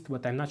to-do list,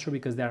 but I'm not sure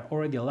because there are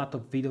already a lot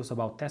of videos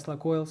about Tesla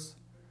coils.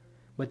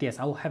 But yes,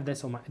 I'll have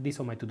this on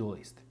my to-do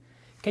list.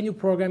 Can you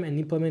program and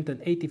implement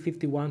an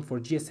 8051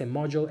 for GSM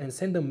module and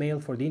send a mail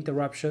for the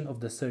interruption of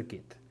the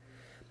circuit?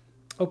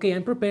 Okay,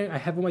 I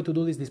have on my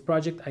to-do list this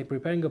project. I'm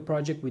preparing a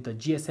project with a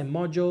GSM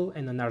module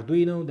and an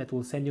Arduino that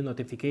will send you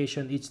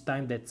notification each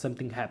time that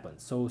something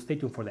happens. So stay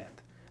tuned for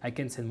that. I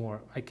can say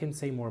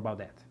more about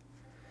that.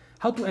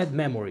 How to add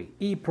memory,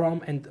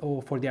 EEPROM and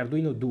for the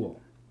Arduino Due.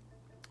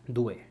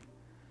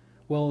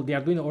 Well, the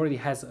Arduino already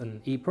has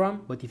an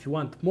EEPROM, but if you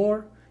want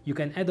more, you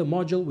can add a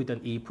module with an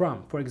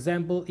EEPROM. For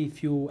example,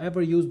 if you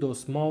ever use those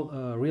small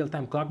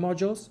real-time clock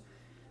modules,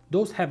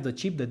 those have the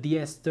chip, the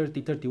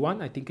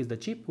DS3031, I think is the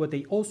chip, but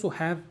they also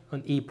have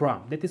an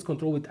EEPROM that is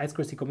controlled with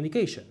I2C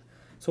communication.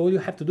 So all you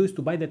have to do is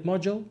to buy that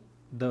module,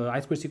 the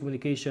I2C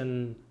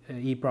communication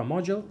EEPROM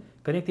module,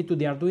 connect it to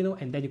the Arduino,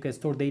 and then you can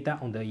store data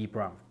on the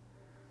EEPROM.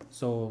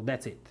 So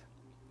that's it.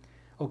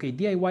 Okay,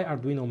 DIY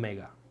Arduino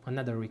Mega.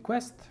 Another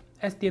request.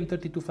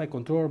 STM32 flight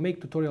controller,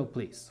 make tutorial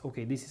please.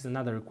 Okay, this is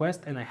another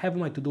request, and I have on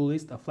my to-do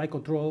list a flight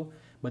controller,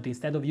 but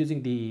instead of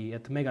using the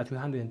Mega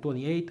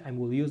 328, I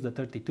will use the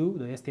 32,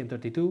 the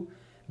STM32,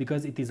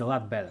 because it is a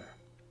lot better.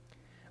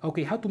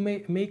 Okay, how to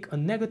make a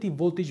negative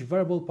voltage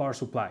variable power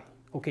supply.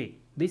 Okay,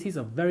 this is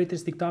a very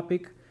interesting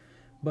topic,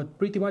 but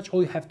pretty much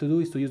all you have to do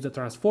is to use the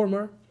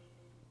transformer,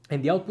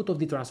 and the output of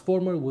the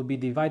transformer will be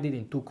divided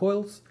in 2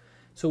 coils.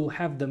 So we'll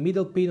have the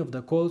middle pin of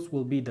the coils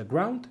will be the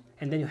ground,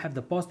 and then you have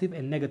the positive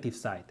and negative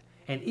side.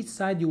 And each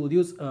side you will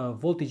use a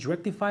voltage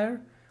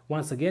rectifier,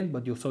 once again,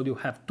 but you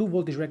have 2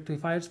 voltage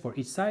rectifiers for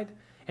each side,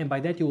 and by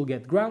that you will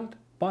get ground,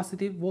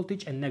 positive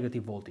voltage and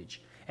negative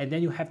voltage. And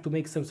then you have to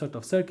make some sort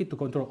of circuit to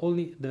control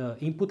only the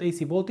input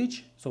AC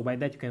voltage, so by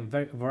that you can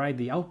vary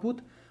the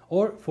output,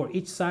 or for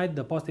each side,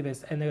 the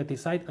positive and negative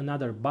side,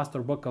 another bus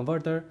or buck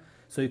converter,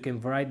 so you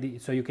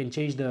can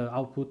change the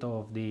output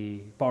of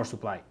the power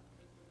supply.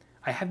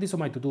 I have this on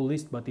my to-do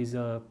list, but it's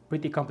a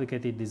pretty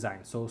complicated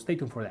design, so stay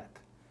tuned for that.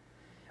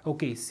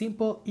 Okay,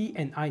 simple E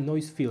and I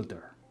noise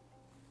filter.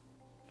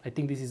 I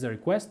think this is a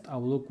request. I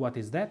will look what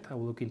is that. I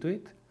will look into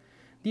it.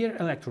 Dear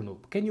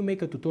Electronoob, can you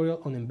make a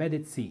tutorial on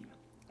embedded C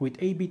with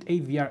 8-bit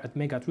AVR at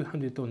Mega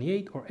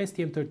 328 or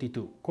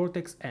STM32,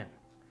 Cortex-M?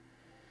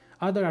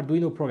 Other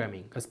Arduino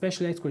programming,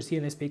 especially I2C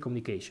and SPA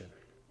communication.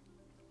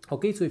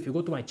 Okay, so if you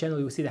go to my channel,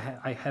 you will see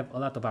that I have a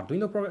lot of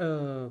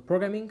Arduino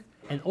programming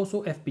and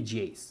also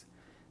FPGAs.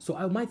 So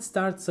I might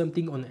start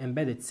something on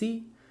embedded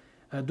C.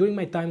 During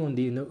my time on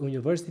the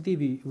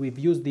university, we've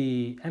used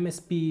the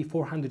MSP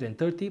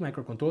 430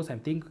 microcontrollers, I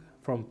think,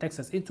 from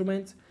Texas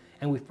Instruments,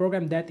 and we've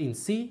programmed that in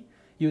C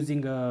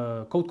using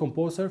a code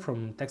composer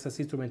from Texas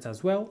Instruments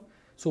as well.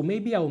 So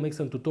maybe I will make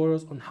some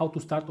tutorials on how to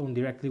start on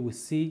directly with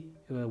C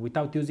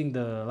without using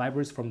the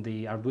libraries from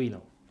the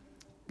Arduino.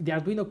 The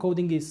Arduino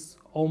coding is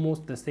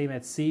almost the same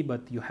as C,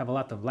 but you have a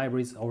lot of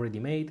libraries already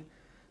made.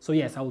 So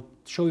yes, I'll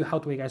show you how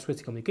to make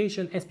I2C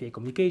communication, SPA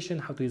communication,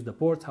 how to use the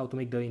ports, how to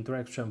make the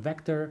interaction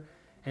vector,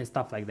 and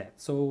stuff like that.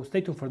 So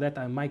stay tuned for that.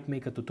 I might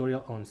make a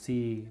tutorial on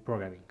C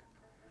programming.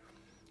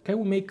 Can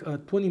we make a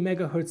 20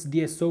 megahertz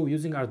DSO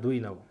using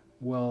Arduino?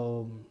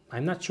 Well,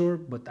 I'm not sure,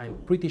 but I'm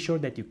pretty sure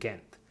that you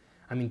can't.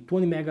 I mean,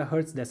 20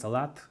 megahertz, that's a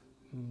lot.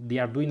 The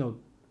Arduino,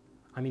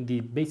 I mean,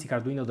 the basic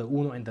Arduino, the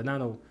Uno and the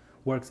Nano,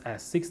 works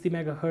at 60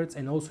 megahertz,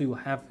 and also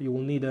you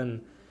will need a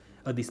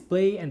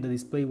display, and the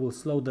display will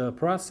slow the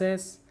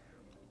process.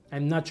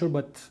 I'm not sure,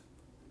 but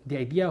the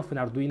idea of an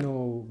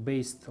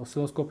Arduino-based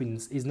oscilloscope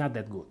is not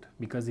that good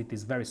because it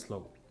is very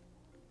slow.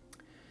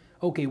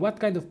 Okay, what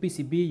kind of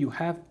PCB you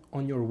have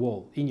on your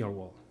wall, in your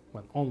wall?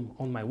 Well,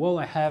 on my wall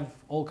I have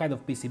all kind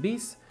of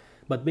PCBs,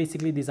 but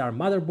basically these are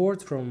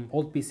motherboards from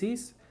old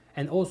PCs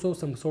and also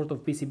some sort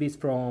of PCBs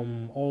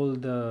from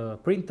old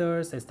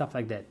printers and stuff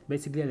like that.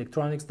 Basically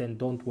electronics that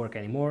don't work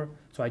anymore,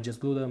 so I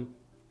just glue them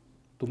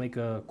to make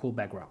a cool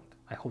background.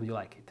 I hope you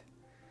like it.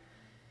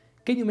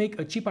 Can you make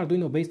a cheap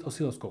Arduino based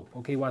oscilloscope?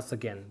 Okay, once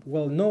again,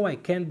 well, no, I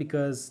can't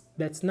because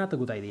that's not a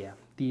good idea.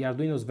 The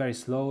Arduino is very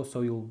slow,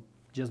 so you'll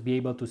just be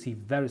able to see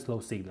very slow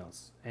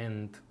signals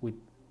and with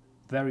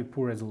very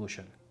poor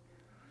resolution.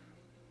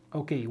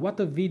 Okay, want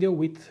a video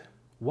with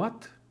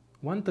the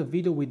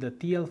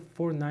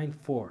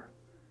TL494.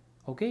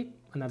 Okay,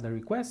 another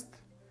request.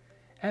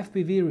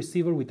 FPV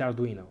receiver with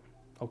Arduino.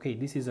 Okay,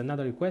 this is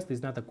another request,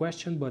 it's not a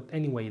question, but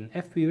anyway, an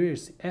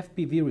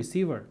FPV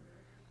receiver.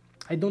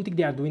 I don't think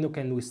the Arduino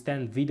can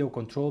withstand video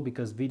control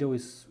because video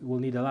will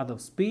need a lot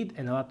of speed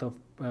and a lot of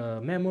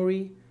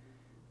memory,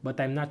 but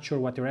I'm not sure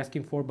what you're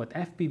asking for. But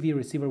FPV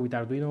receiver with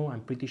Arduino,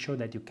 I'm pretty sure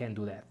that you can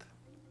do that.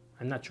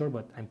 I'm not sure,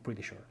 but I'm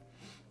pretty sure.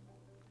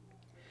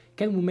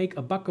 Can we make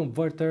a buck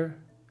converter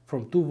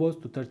from 2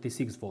 volts to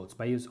 36 volts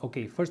by use?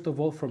 Okay, first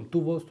of all, from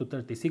 2 volts to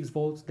 36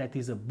 volts, that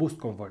is a boost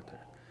converter.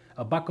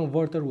 A buck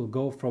converter will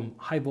go from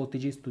high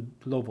voltages to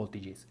low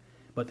voltages.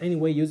 But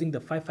anyway, using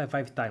the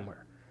 555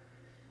 timer.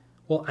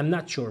 Well, I'm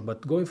not sure,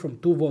 but going from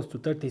 2 volts to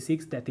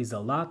 36, that is a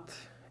lot.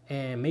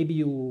 And maybe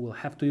you will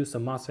have to use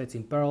some MOSFETs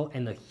in parallel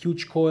and a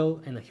huge coil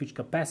and a huge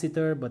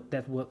capacitor, but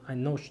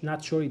I'm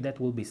not sure if that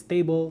will be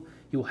stable.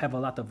 You'll have a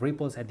lot of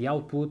ripples at the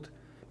output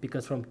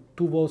because from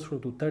 2 volts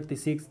to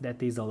 36,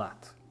 that is a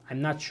lot. I'm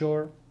not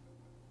sure.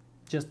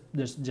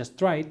 Just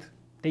try it.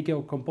 Take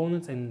your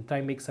components and try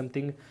and make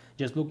something.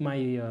 Just look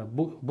my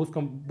boost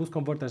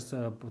converters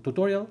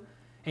tutorial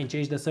and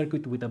change the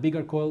circuit with a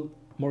bigger coil,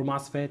 more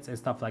MOSFETs and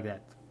stuff like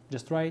that.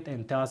 Just try it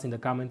and tell us in the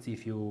comments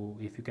if you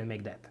can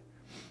make that.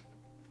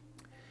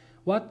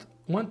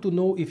 Want to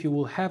know if you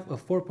will have a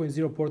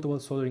 4.0 portable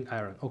soldering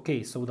iron.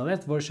 Okay, so the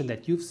last version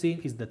that you've seen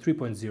is the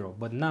 3.0,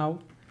 but now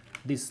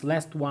this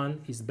last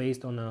one is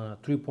based on a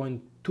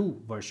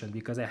 3.2 version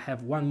because I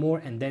have one more,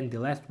 and then the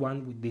last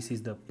one, this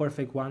is the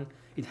perfect one.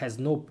 It has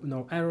no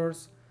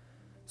errors,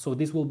 so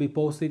this will be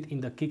posted in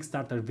the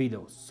Kickstarter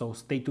videos, so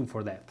stay tuned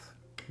for that.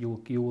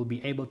 You will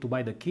be able to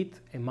buy the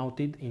kit and mount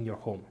it in your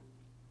home.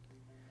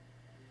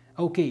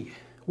 Okay,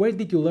 where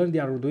did you learn the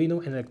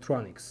Arduino and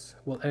electronics?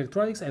 Well,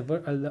 electronics,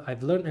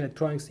 I've learned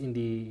electronics in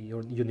the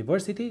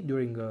university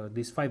during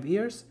these 5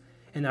 years,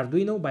 and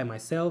Arduino by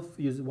myself,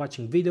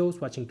 watching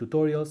videos, watching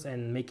tutorials,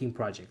 and making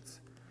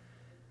projects.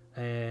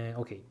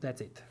 Okay,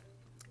 that's it.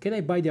 Can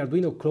I buy the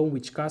Arduino clone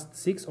which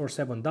costs $6 or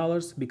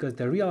 $7 because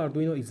the real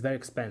Arduino is very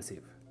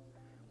expensive?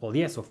 Well,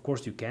 yes, of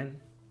course you can.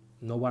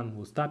 No one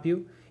will stop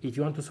you. If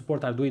you want to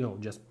support Arduino,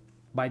 just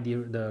buy the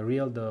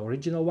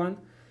original one.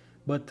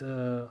 But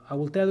I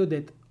will tell you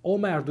that all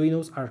my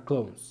Arduinos are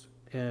clones.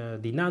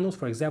 The Nanos,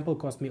 for example,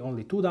 cost me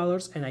only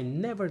 $2, and I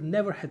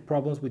never had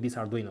problems with these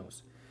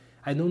Arduinos.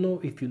 I don't know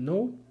if you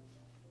know,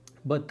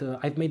 but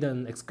I've made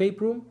an escape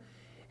room,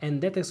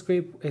 and that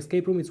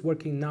escape room is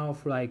working now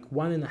for like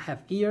 1.5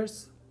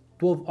 years,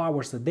 12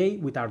 hours a day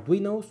with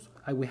Arduinos.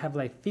 We have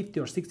like 50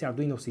 or 60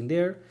 Arduinos in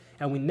there,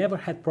 and we never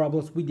had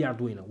problems with the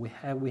Arduino.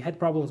 We had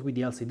problems with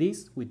the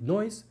LCDs, with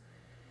noise,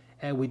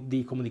 with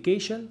the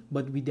communication,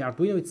 but with the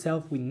Arduino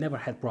itself we never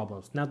had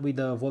problems. Not with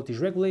the voltage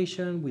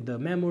regulation, with the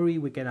memory,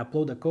 we can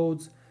upload the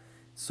codes.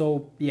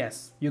 So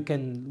yes, you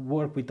can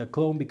work with a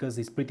clone because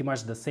it's pretty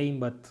much the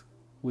same but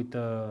with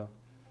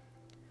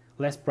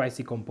less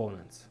pricey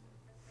components.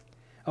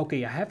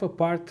 Okay, I have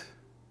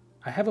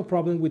a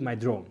problem with my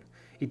drone.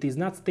 It is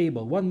not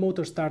stable. One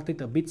motor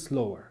started a bit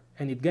slower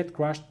and it get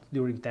crashed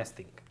during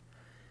testing.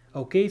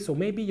 Okay, so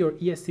maybe your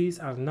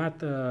ESCs are not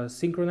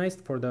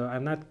synchronized are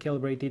not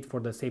calibrated for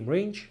the same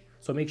range.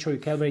 So make sure you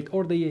calibrate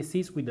all the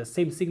ESCs with the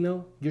same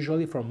signal,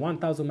 usually from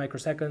 1000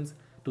 microseconds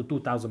to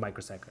 2000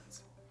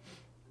 microseconds.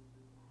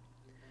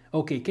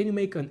 Okay, can you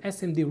make an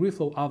SMD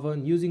reflow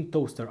oven using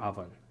toaster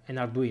oven and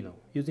Arduino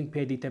using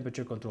PID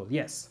temperature control?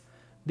 Yes,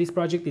 this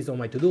project is on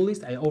my to-do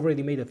list. I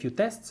already made a few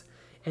tests,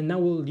 and now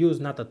we'll use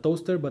not a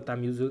toaster, but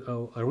I'm using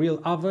a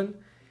real oven.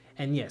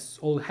 And yes,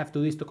 all you have to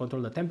do is to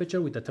control the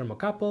temperature with the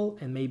thermocouple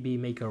and maybe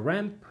make a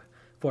ramp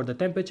for the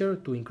temperature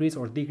to increase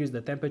or decrease the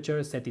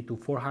temperature, set it to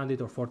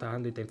 400 or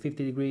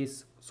 450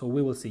 degrees. So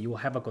we will see. You will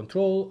have a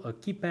control, a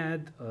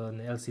keypad, an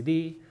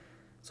LCD.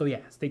 So yeah,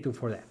 stay tuned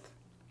for that.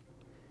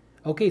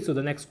 Okay, so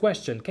the next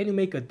question, can you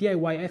make a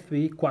DIY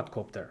FPV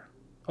quadcopter?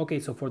 Okay,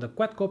 so for the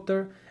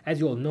quadcopter,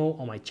 as you all know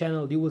on my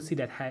channel, you will see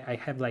that I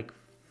have like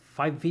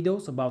 5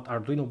 videos about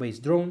Arduino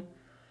based drone,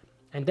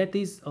 and that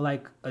is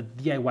like a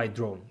DIY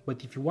drone.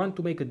 But if you want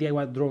to make a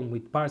DIY drone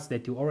with parts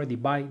that you already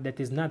buy, that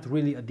is not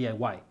really a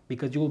DIY,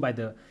 because you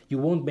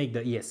won't make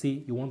the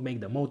ESC, you won't make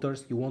the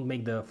motors, you won't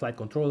make the flight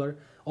controller.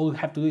 All you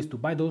have to do is to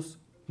buy those,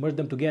 merge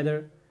them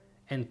together,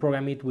 and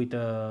program it with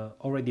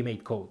already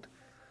made code.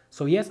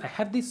 So yes, I've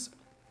had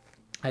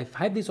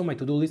this on my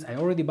to-do list. I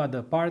already bought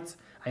the parts,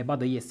 I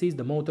bought the ESCs,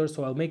 the motors,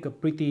 so I'll make a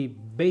pretty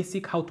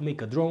basic how to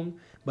make a drone,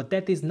 but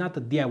that is not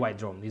a DIY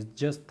drone, it's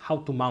just how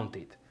to mount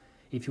it.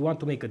 If you want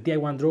to make a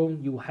DIY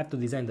drone, you have to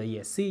design the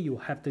ESC, you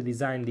have to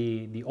design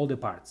all the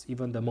parts,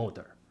 even the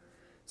motor.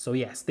 So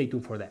yeah, stay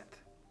tuned for that.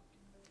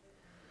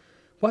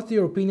 What's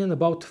your opinion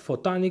about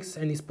photonics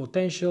and its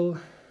potential?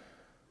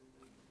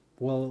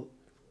 Well,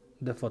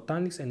 the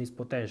photonics and its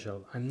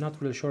potential, I'm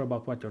not really sure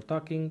about what you're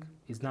talking.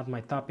 It's not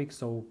my topic,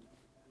 so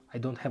I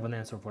don't have an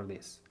answer for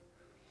this.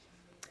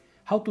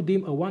 How to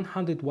dim a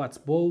 100 watts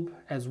bulb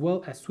as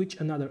well as switch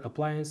another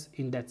appliance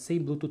in that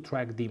same Bluetooth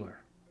track dimmer.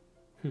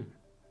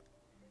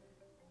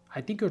 I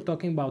think you're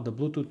talking about the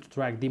Bluetooth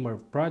track dimmer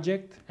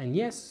project, and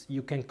yes,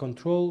 you can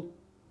control,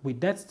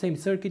 with that same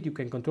circuit, you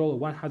can control a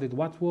 100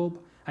 watt bulb.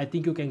 I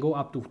think you can go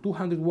up to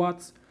 200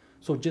 watts,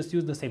 so just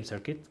use the same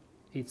circuit.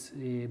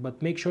 But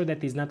make sure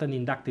that it's not an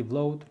inductive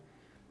load,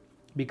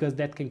 because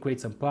that can create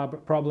some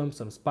problems,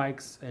 some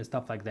spikes and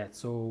stuff like that.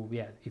 So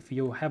yeah, if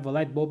you have a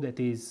light bulb that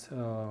is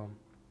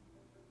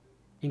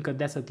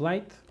incandescent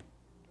light,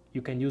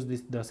 you can use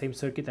the same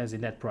circuit as in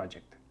that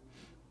project.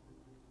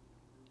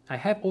 I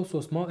have also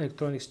a small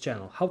electronics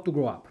channel. How to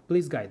grow up?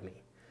 Please guide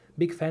me.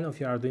 Big fan of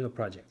your Arduino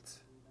projects.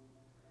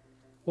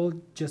 Well,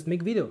 just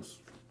make videos.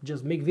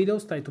 Just make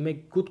videos, try to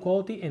make good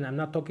quality, and I'm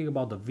not talking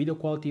about the video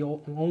quality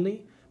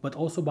only, but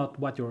also about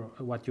what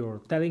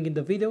you're telling in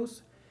the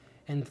videos.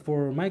 And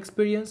for my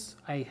experience,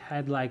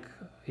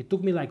 it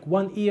took me like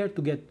 1 year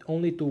to get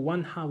only to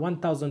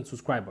 1,000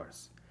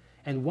 subscribers,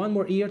 and 1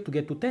 more year to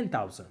get to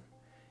 10,000.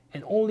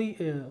 And only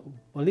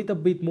a little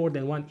bit more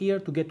than 1 year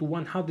to get to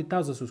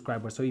 100,000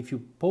 subscribers. So if you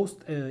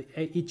post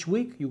each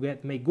week,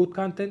 make good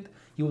content,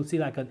 you will see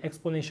like an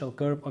exponential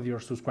curve of your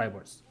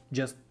subscribers.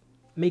 Just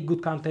make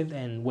good content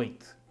and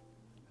wait.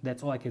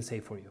 That's all I can say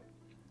for you.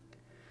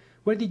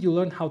 Where did you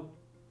learn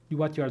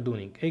what you are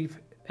doing?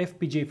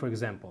 FPGA, for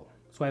example.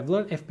 So I've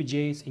learned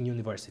FPGAs in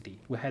university.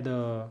 We had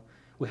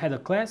a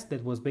class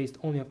that was based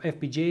only on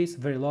FPGAs,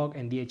 Verilog,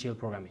 and DHL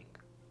programming.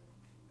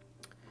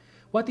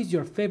 What is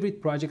your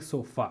favorite project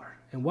so far,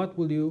 and what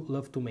will you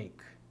love to make?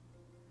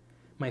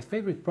 My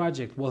favorite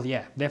project, well,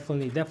 yeah,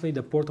 definitely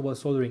the portable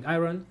soldering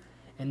iron,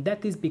 and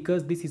that is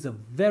because this is a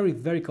very,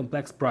 very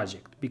complex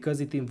project,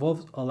 because it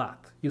involves a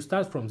lot. You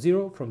start from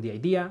zero, from the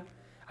idea.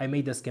 I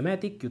made the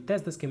schematic, you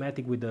test the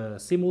schematic with the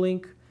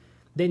Simulink,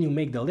 then you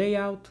make the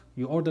layout,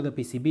 you order the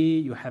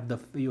PCB, you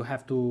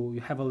have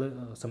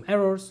some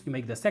errors, you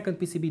make the second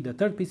PCB, the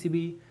third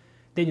PCB,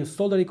 then you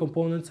solder the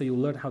components, so you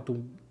learn how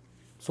to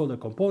solder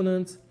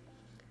components,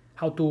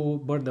 how to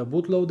burn the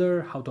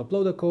bootloader, how to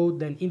upload the code.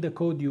 Then in the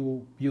code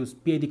you use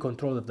PID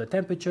control of the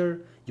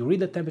temperature, you read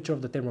the temperature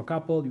of the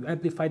thermocouple, you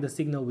amplify the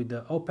signal with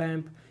the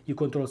op-amp, you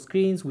control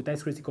screens with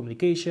I2C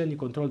communication, you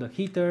control the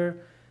heater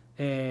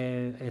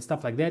and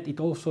stuff like that. It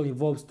also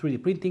involves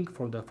 3D printing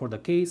for the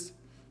case.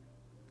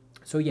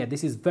 So yeah,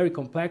 this is very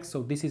complex,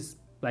 so this is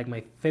like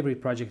my favorite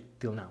project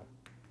till now.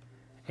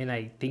 And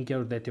I think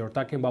that you're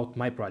talking about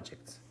my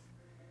projects.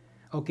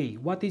 Okay,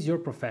 what is your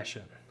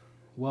profession?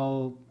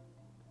 Well,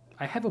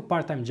 I have a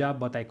part-time job,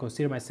 but I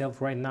consider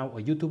myself right now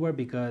a YouTuber,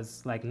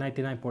 because like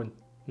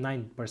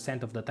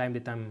 99.9% of the time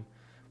that I'm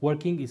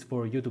working is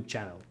for a YouTube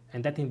channel.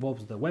 And that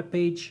involves the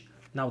webpage,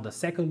 now the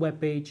second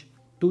webpage,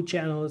 2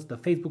 channels, the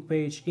Facebook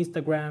page,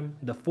 Instagram,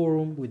 the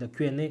forum with the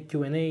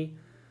Q&A.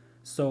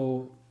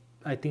 So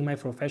I think my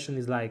profession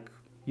is like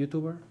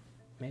YouTuber,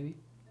 maybe.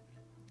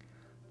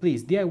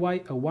 Please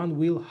DIY a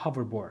 1-wheel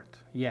hoverboard.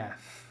 Yeah,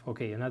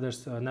 okay,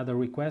 another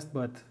request,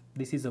 but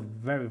this is a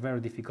very, very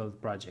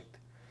difficult project.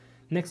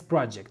 Next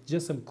project,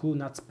 just some clue,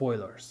 not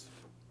spoilers.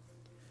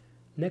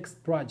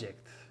 Next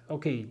project,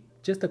 okay,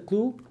 just a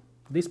clue.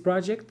 This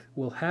project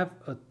will have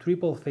a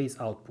triple phase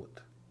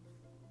output.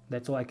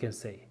 That's all I can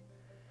say.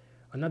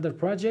 Another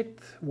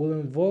project will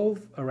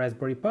involve a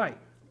Raspberry Pi.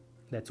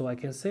 That's all I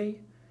can say.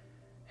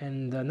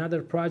 And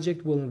another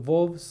project will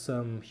involve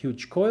some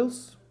huge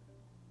coils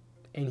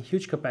and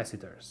huge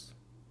capacitors.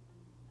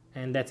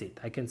 And that's it,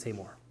 I can't say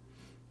more.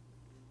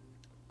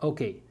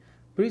 Okay,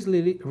 please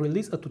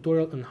release a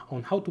tutorial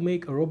on how to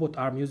make a robot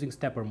arm using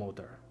stepper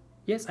motor.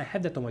 Yes, I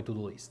have that on my to-do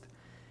list.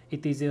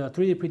 It is a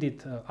 3D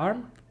printed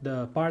arm.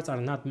 The parts are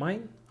not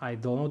mine. I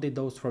downloaded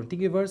those from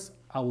Thingiverse.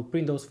 I will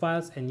print those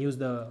files and use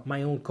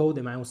my own code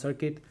and my own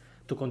circuit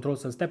to control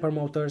some stepper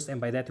motors, and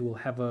by that you will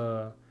have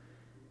a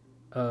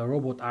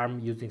robot arm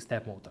using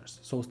step motors.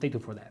 So stay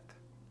tuned for that.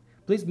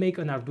 Please make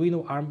an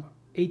Arduino ARM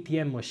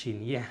ATM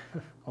machine. Yeah,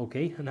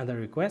 okay, another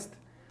request.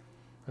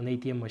 An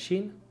ATM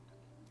machine.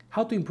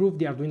 How to improve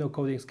the Arduino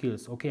coding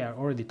skills? Okay, I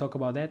already talked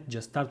about that.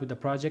 Just start with the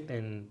project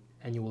and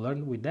you will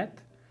learn with that.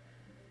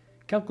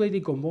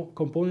 Calculating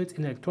components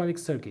in electronic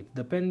circuit.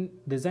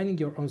 Designing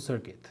your own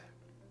circuit.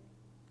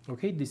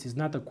 Okay, this is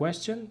not a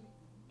question.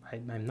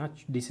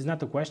 This is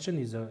not a question.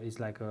 It's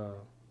like a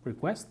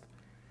request.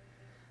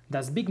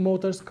 Does big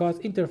motors cause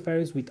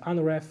interference with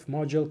on-ref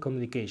module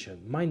communication?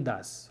 Mine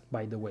does,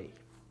 by the way.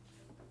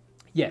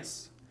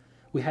 Yes,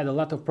 we had a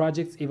lot of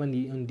projects. Even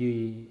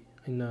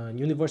in a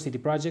university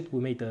project,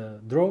 we made a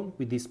drone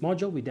with this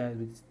module, with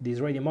this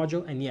radio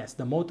module, and yes,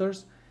 the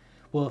motors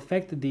will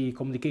affect the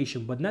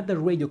communication, but not the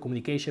radio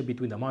communication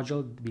between the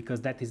module,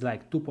 because that is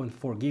like 2.4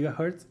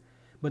 gigahertz,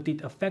 but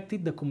it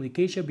affected the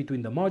communication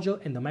between the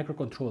module and the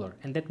microcontroller,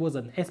 and that was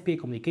an SPA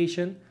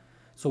communication.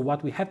 So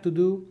what we have to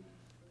do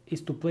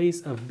is to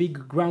place a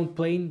big ground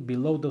plane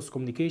below those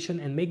communication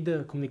and make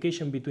the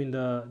communication between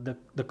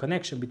the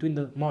connection between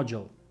the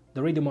module,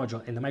 the radio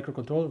module, and the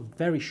microcontroller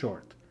very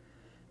short,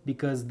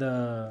 because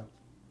the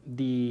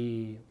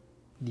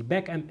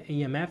back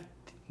EMF,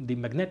 the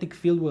magnetic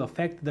field, will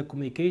affect the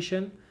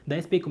communication,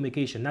 the SPA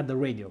communication, not the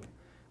radio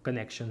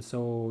connection.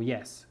 So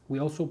yes, we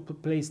also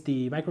place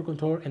the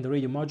microcontroller and the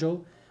radio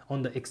module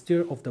on the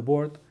exterior of the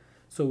board,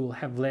 so we'll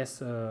have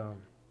less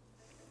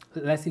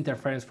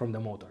interference from the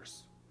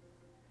motors.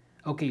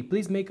 Okay,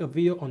 please make a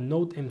video on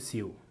Node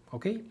MCU.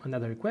 Okay,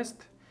 another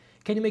request.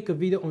 Can you make a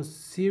video on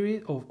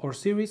series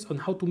on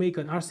how to make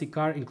an RC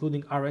car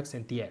including RX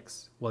and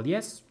TX? Well,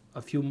 yes.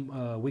 A few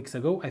weeks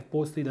ago, I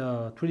posted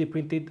a 3D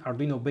printed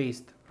Arduino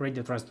based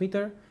radio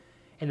transmitter,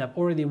 and I'm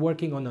already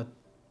working on a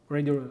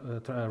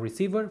radio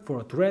receiver for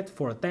a turret,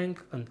 for a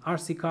tank, an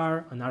RC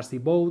car, an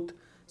RC boat.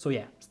 So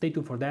yeah, stay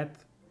tuned for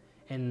that,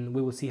 and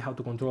we will see how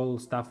to control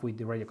stuff with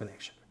the radio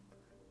connection.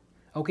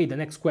 Okay, the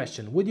next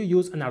question. Would you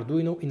use an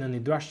Arduino in an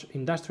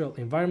industrial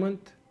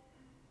environment?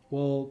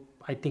 Well,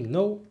 I think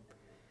no.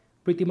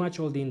 Pretty much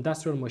all the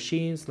industrial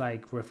machines,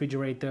 like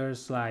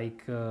refrigerators,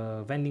 like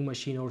vending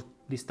machine, or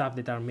the stuff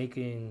that are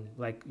making,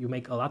 like you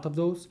make a lot of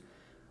those,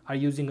 are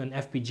using an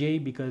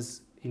FPGA,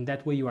 because in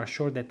that way you are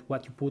sure that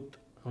what you put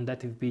on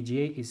that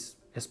FPGA is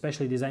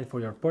especially designed for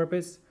your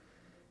purpose.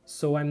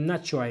 So I'm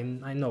not sure. I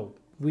know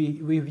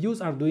we've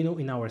used Arduino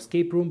in our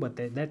escape room, but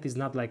that is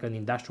not like an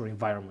industrial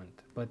environment.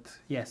 But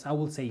yes, I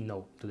will say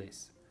no to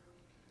this.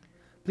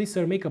 Please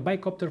sir, make a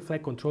bicopter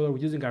flight controller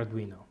using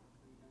Arduino.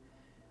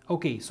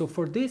 Okay, so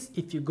for this,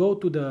 if you go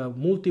to the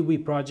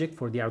multi-Wii project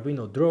for the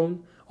Arduino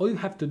drone, all you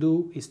have to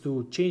do is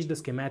to change the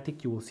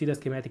schematic. You will see the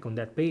schematic on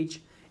that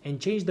page, and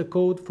change the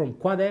code from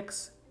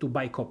quad-X to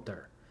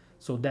bicopter.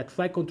 So that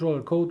flight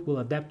controller code will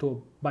adapt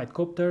to a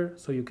bicopter,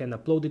 so you can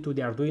upload it to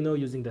the Arduino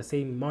using the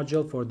same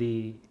module for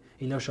the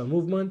inertial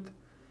movement.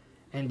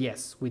 And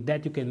yes, with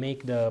that you can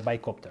make the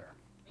bicopter.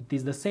 It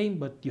is the same,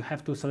 but you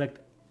have to select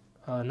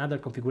another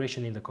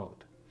configuration in the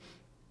code.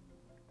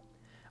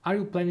 Are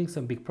you planning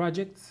some big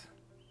projects?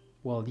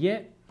 Well,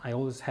 yeah, I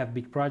always have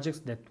big projects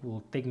that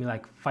will take me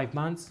like 5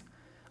 months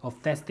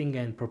of testing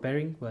and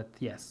preparing, but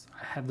yes,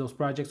 I have those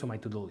projects on my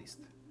to-do list.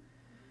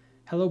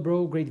 Hello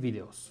bro, great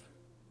videos.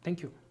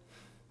 Thank you.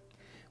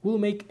 Will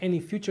make any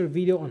future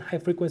video on high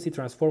frequency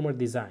transformer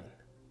design?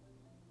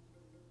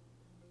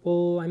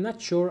 Well, I'm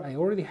not sure. I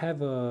already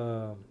have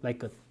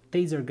like a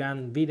taser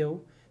gun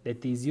video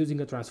that is using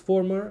a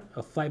transformer,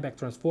 a flyback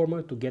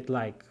transformer, to get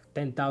like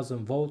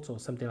 10,000 volts or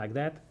something like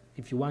that.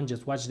 If you want,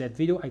 just watch that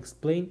video. I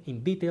explain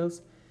in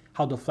details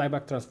how the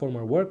flyback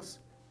transformer works.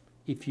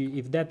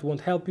 If that won't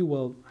help you,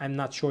 well, I'm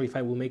not sure if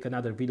I will make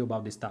another video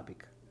about this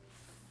topic.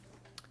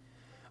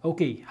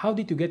 Okay, how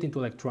did you get into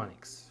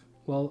electronics?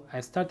 Well,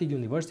 I started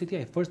university.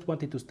 I first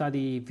wanted to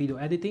study video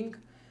editing,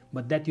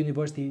 but that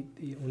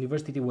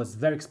university was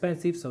very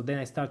expensive, so then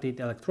I started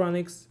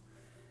electronics,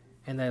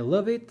 and I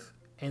love it,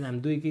 and I'm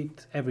doing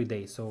it every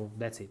day, so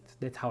that's it.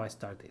 That's how I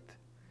started.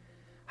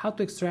 How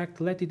to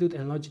extract latitude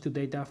and longitude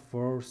data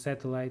for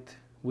satellite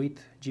with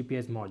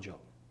GPS module?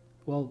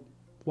 Well,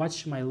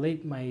 watch my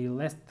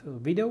last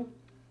video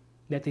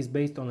that is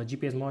based on a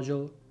GPS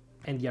module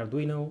and the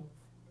Arduino.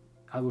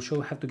 I will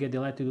show how to get the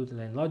latitude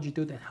and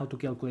longitude and how to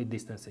calculate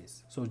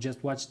distances. So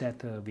just watch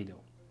that video.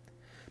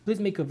 Please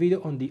make a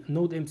video on the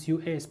Node MCU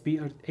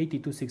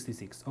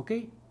ASP8266.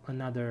 Okay,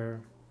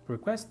 another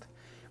request.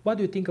 What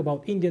do you think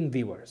about Indian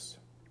viewers?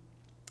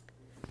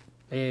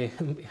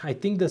 I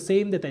think the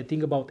same that I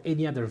think about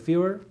any other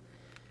viewer.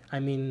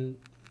 I mean,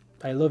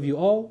 I love you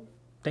all.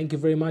 Thank you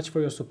very much for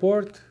your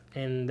support.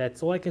 And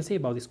that's all I can say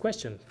about this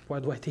question.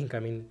 What do I think? I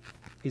mean,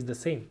 it's the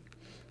same.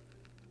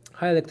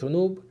 Hi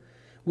Electronoob.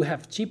 We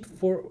have cheap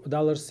 $4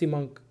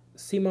 CMONC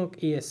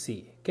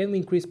ESC. Can we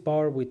increase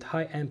power with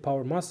high-end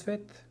power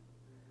MOSFET?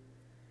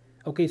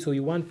 Okay, so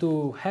you want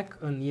to hack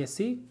an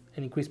ESC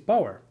and increase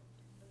power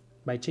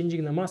by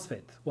changing the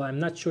MOSFET. Well, I'm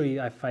not sure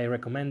if I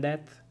recommend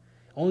that.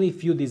 Only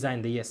if you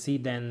design the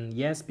ESC, then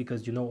yes,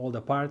 because you know all the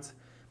parts.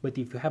 but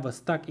if you have a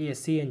stuck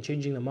ESC and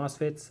changing the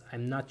MOSFETs,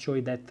 I'm not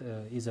sure that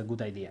is a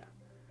good idea.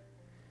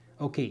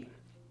 Okay,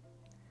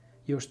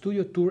 your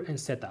studio tour and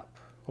setup.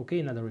 Okay,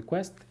 another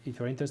request. If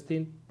you're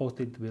interested, post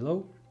it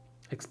below.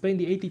 Explain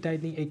the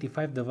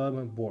ATtiny85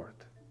 development board.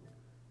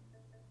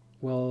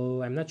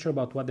 Well, I'm not sure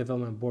about what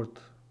development board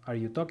are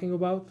you talking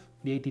about.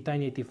 The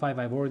ATtiny85,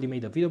 I've already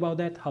made a video about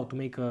that, how to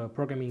make a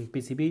programming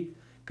PCB,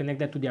 connect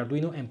that to the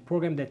Arduino and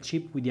program that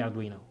chip with the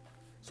Arduino.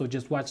 So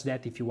just watch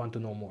that if you want to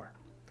know more.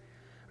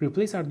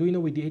 Replace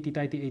Arduino with the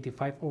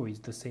ATtiny85. Oh, it's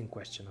the same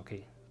question.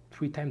 Okay,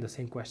 3 times the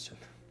same question.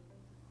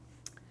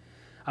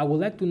 I would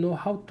like to know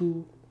how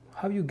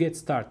you get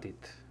started.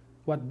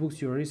 What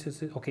books you're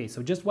researching. Okay,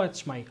 so just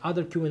watch my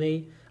other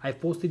Q&A. I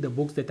posted the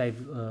books that I've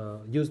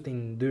used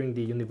during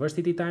the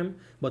university time,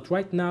 but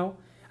right now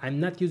I'm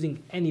not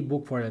using any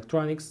book for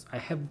electronics. I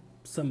have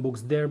some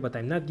books there, but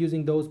I'm not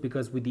using those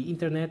because with the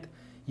internet,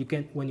 you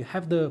can, when you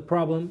have the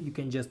problem, you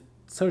can just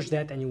search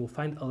that and you will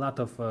find a lot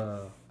of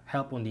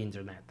help on the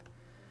internet.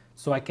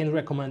 So I can't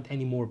recommend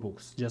any more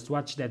books. Just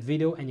watch that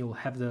video and you will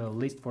have the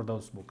list for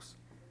those books.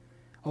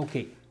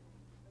 Okay,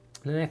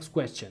 the next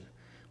question.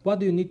 What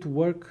do you need to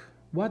work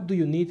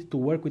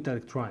with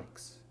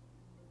electronics?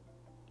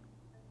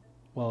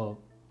 Well,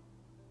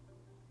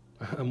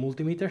 a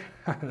multimeter?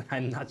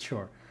 I'm not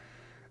sure.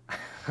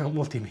 A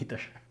multimeter.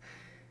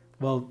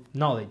 Well,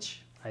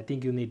 knowledge. I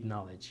think you need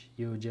knowledge.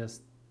 You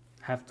just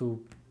have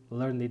to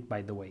learn it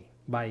by the way.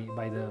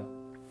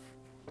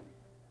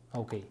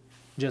 Okay.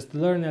 Just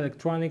learn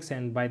electronics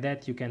and by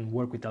that you can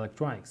work with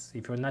electronics.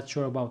 If you're not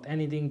sure about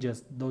anything,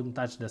 just don't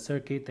touch the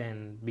circuit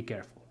and be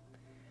careful.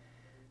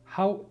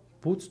 How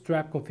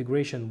bootstrap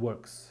configuration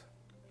works?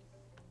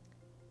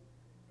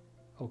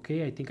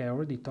 Okay, I think I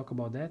already talked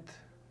about that.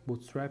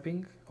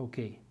 Bootstrapping.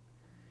 Okay.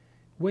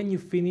 When you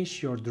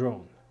finish your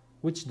drone,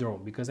 which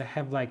drone? Because I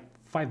have like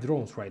 5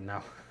 drones right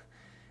now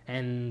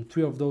and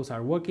 3 of those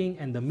are working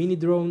and the mini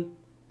drone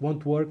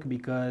won't work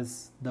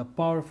because the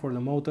power for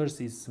the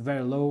motors is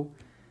very low.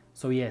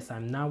 So yes,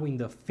 I'm now in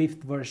the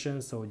 5th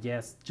version, so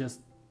yes,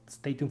 just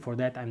stay tuned for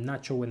that. I'm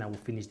not sure when I will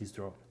finish this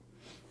drone.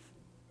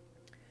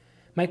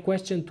 My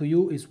question to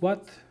you is,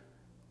 what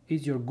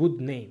is your good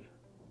name?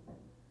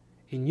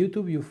 In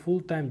YouTube, your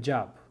full-time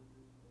job.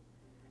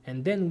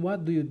 And then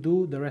what do you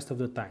do the rest of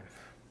the time?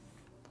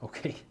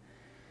 Okay.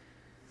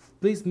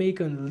 Please make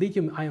a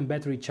lithium-ion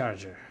battery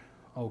charger.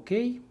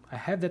 Okay, I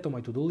have that on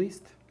my to-do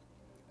list.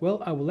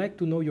 Well, I would like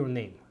to know your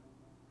name.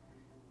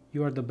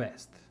 You are the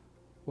best.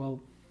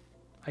 Well,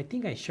 I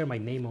think I share my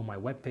name on my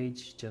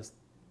webpage. Just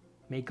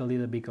make a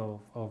little bit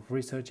of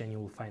research and you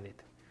will find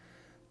it.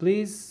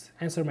 Please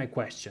answer my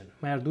question.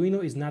 My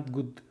Arduino is not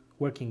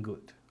working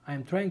good. I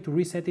am trying to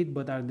reset it,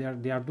 but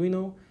the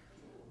Arduino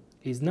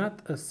is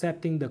not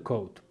accepting the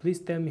code. Please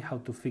tell me how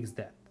to fix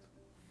that.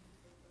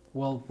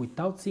 Well,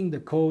 without seeing the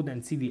code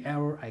and see the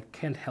error, I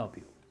can't help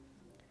you.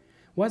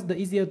 What's the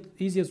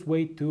easiest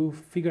way to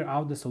figure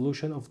out the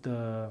solution of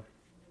the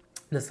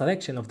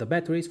selection of the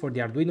batteries for the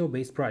Arduino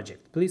based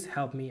project? Please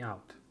help me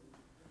out.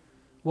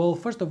 Well,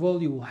 first of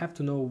all, you will have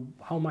to know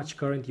how much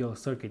current your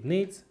circuit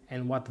needs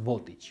and what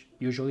voltage.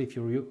 Usually if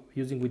you're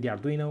using with the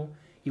Arduino,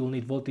 you will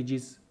need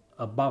voltages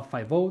above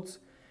 5 volts.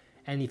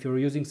 And if you're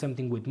using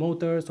something with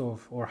motors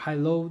or high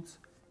loads,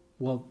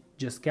 well,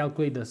 just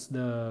calculate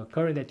the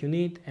current that you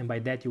need and by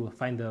that you will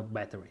find the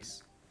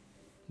batteries.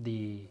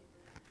 The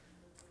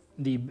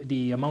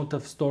amount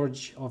of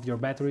storage of your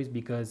batteries,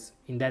 because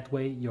in that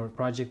way your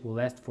project will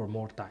last for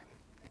more time.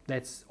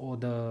 That's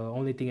the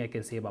only thing I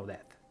can say about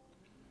that.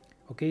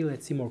 Okay,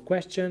 let's see more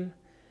question.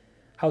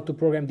 How to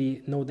program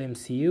the Node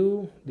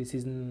MCU.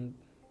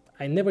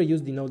 I never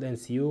used the Node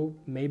MCU.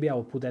 Maybe I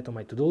will put that on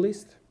my to-do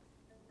list.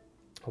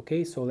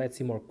 Okay, so let's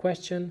see more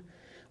question.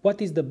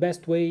 What is the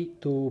best way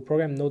to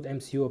program Node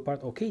MCU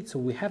apart? Okay, so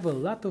we have a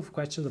lot of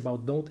questions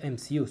about Node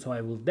MCU, so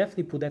I will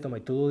definitely put that on my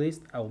to-do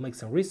list. I will make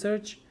some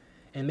research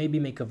and maybe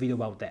make a video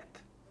about that.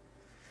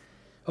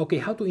 Okay,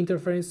 how to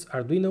interface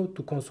Arduino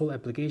to console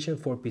application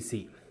for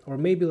PC, or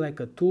maybe like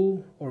a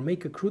tool, or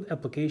make a CRUD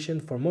application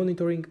for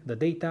monitoring the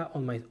data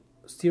on my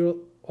serial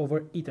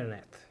over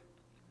Ethernet.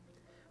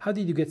 How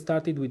did you get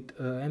started with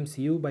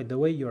MCU? By the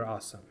way, you're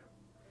awesome.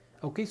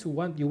 Okay, so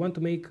you want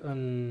to make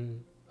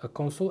a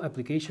console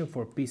application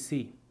for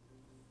PC.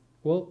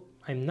 Well,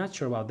 I'm not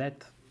sure about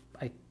that.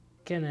 I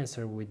can't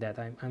answer with that.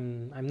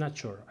 I'm not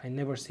sure. I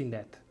never seen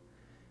that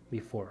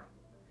before.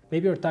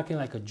 Maybe you're talking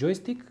like a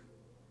joystick,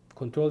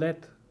 control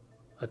that,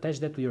 attach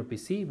that to your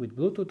PC with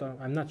Bluetooth, or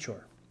I'm not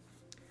sure.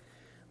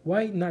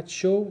 Why not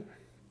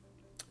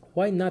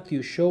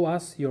you show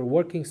us your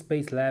working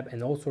space lab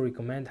and also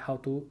recommend how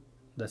to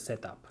the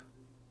setup?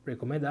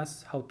 Recommend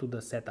us how to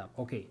the setup.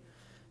 Okay,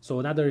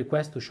 so another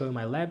request to show you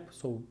my lab,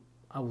 so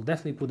I will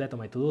definitely put that on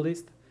my to-do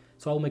list.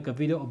 So I'll make a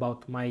video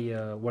about my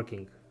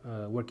working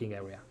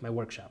area, my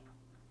workshop.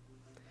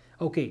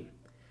 Okay,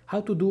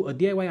 how to do a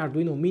DIY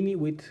Arduino Mini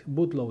with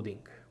bootloading.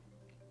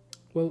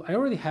 Well, I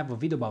already have a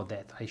video about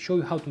that. I show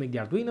you how to make the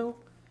Arduino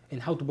and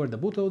how to burn the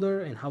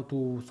bootloader and how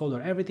to solder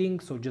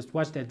everything. So just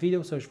watch that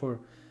video, search for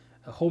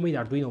a homemade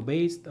Arduino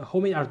based, a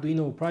homemade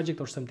Arduino project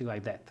or something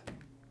like that.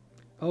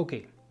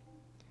 Okay,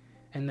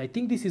 and I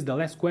think this is the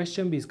last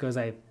question because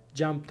I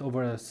jumped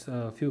over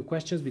a few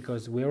questions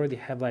because we already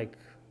have like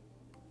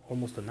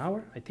almost an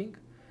hour, I think.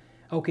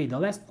 Okay, the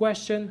last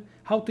question,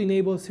 how to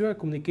enable serial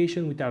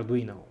communication with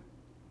Arduino?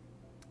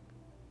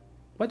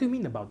 What do you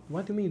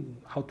mean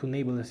how to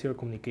enable the serial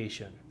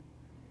communication?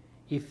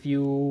 If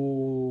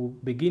you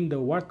begin the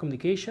word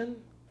communication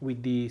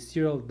with the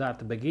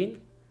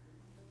serial.begin,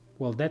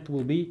 well, that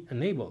will be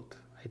enabled.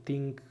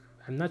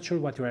 I'm not sure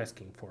what you're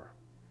asking for.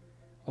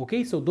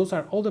 Okay, so those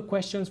are all the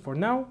questions for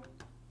now.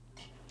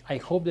 I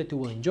hope that you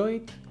will enjoy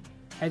it.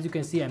 As you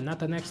can see, I'm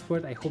not an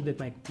expert. I hope that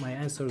my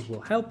answers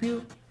will help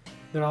you.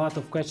 There are a lot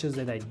of questions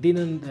that I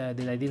didn't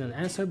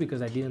answer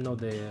because I didn't know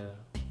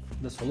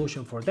the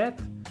solution for that.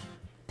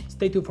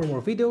 Stay tuned for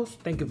more videos.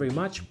 Thank you very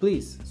much.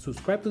 Please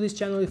subscribe to this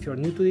channel if you're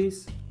new to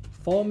this.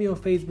 Follow me on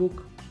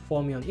Facebook.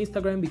 Follow me on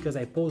Instagram because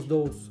I post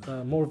those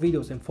more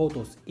videos and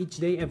photos each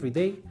day, every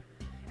day.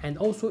 And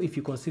also, if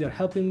you consider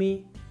helping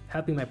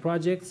my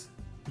projects,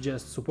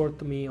 just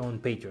support me on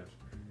Patreon.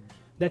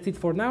 That's it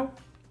for now.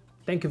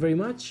 Thank you very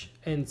much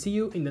and see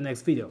you in the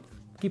next video.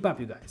 Keep up,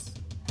 you guys.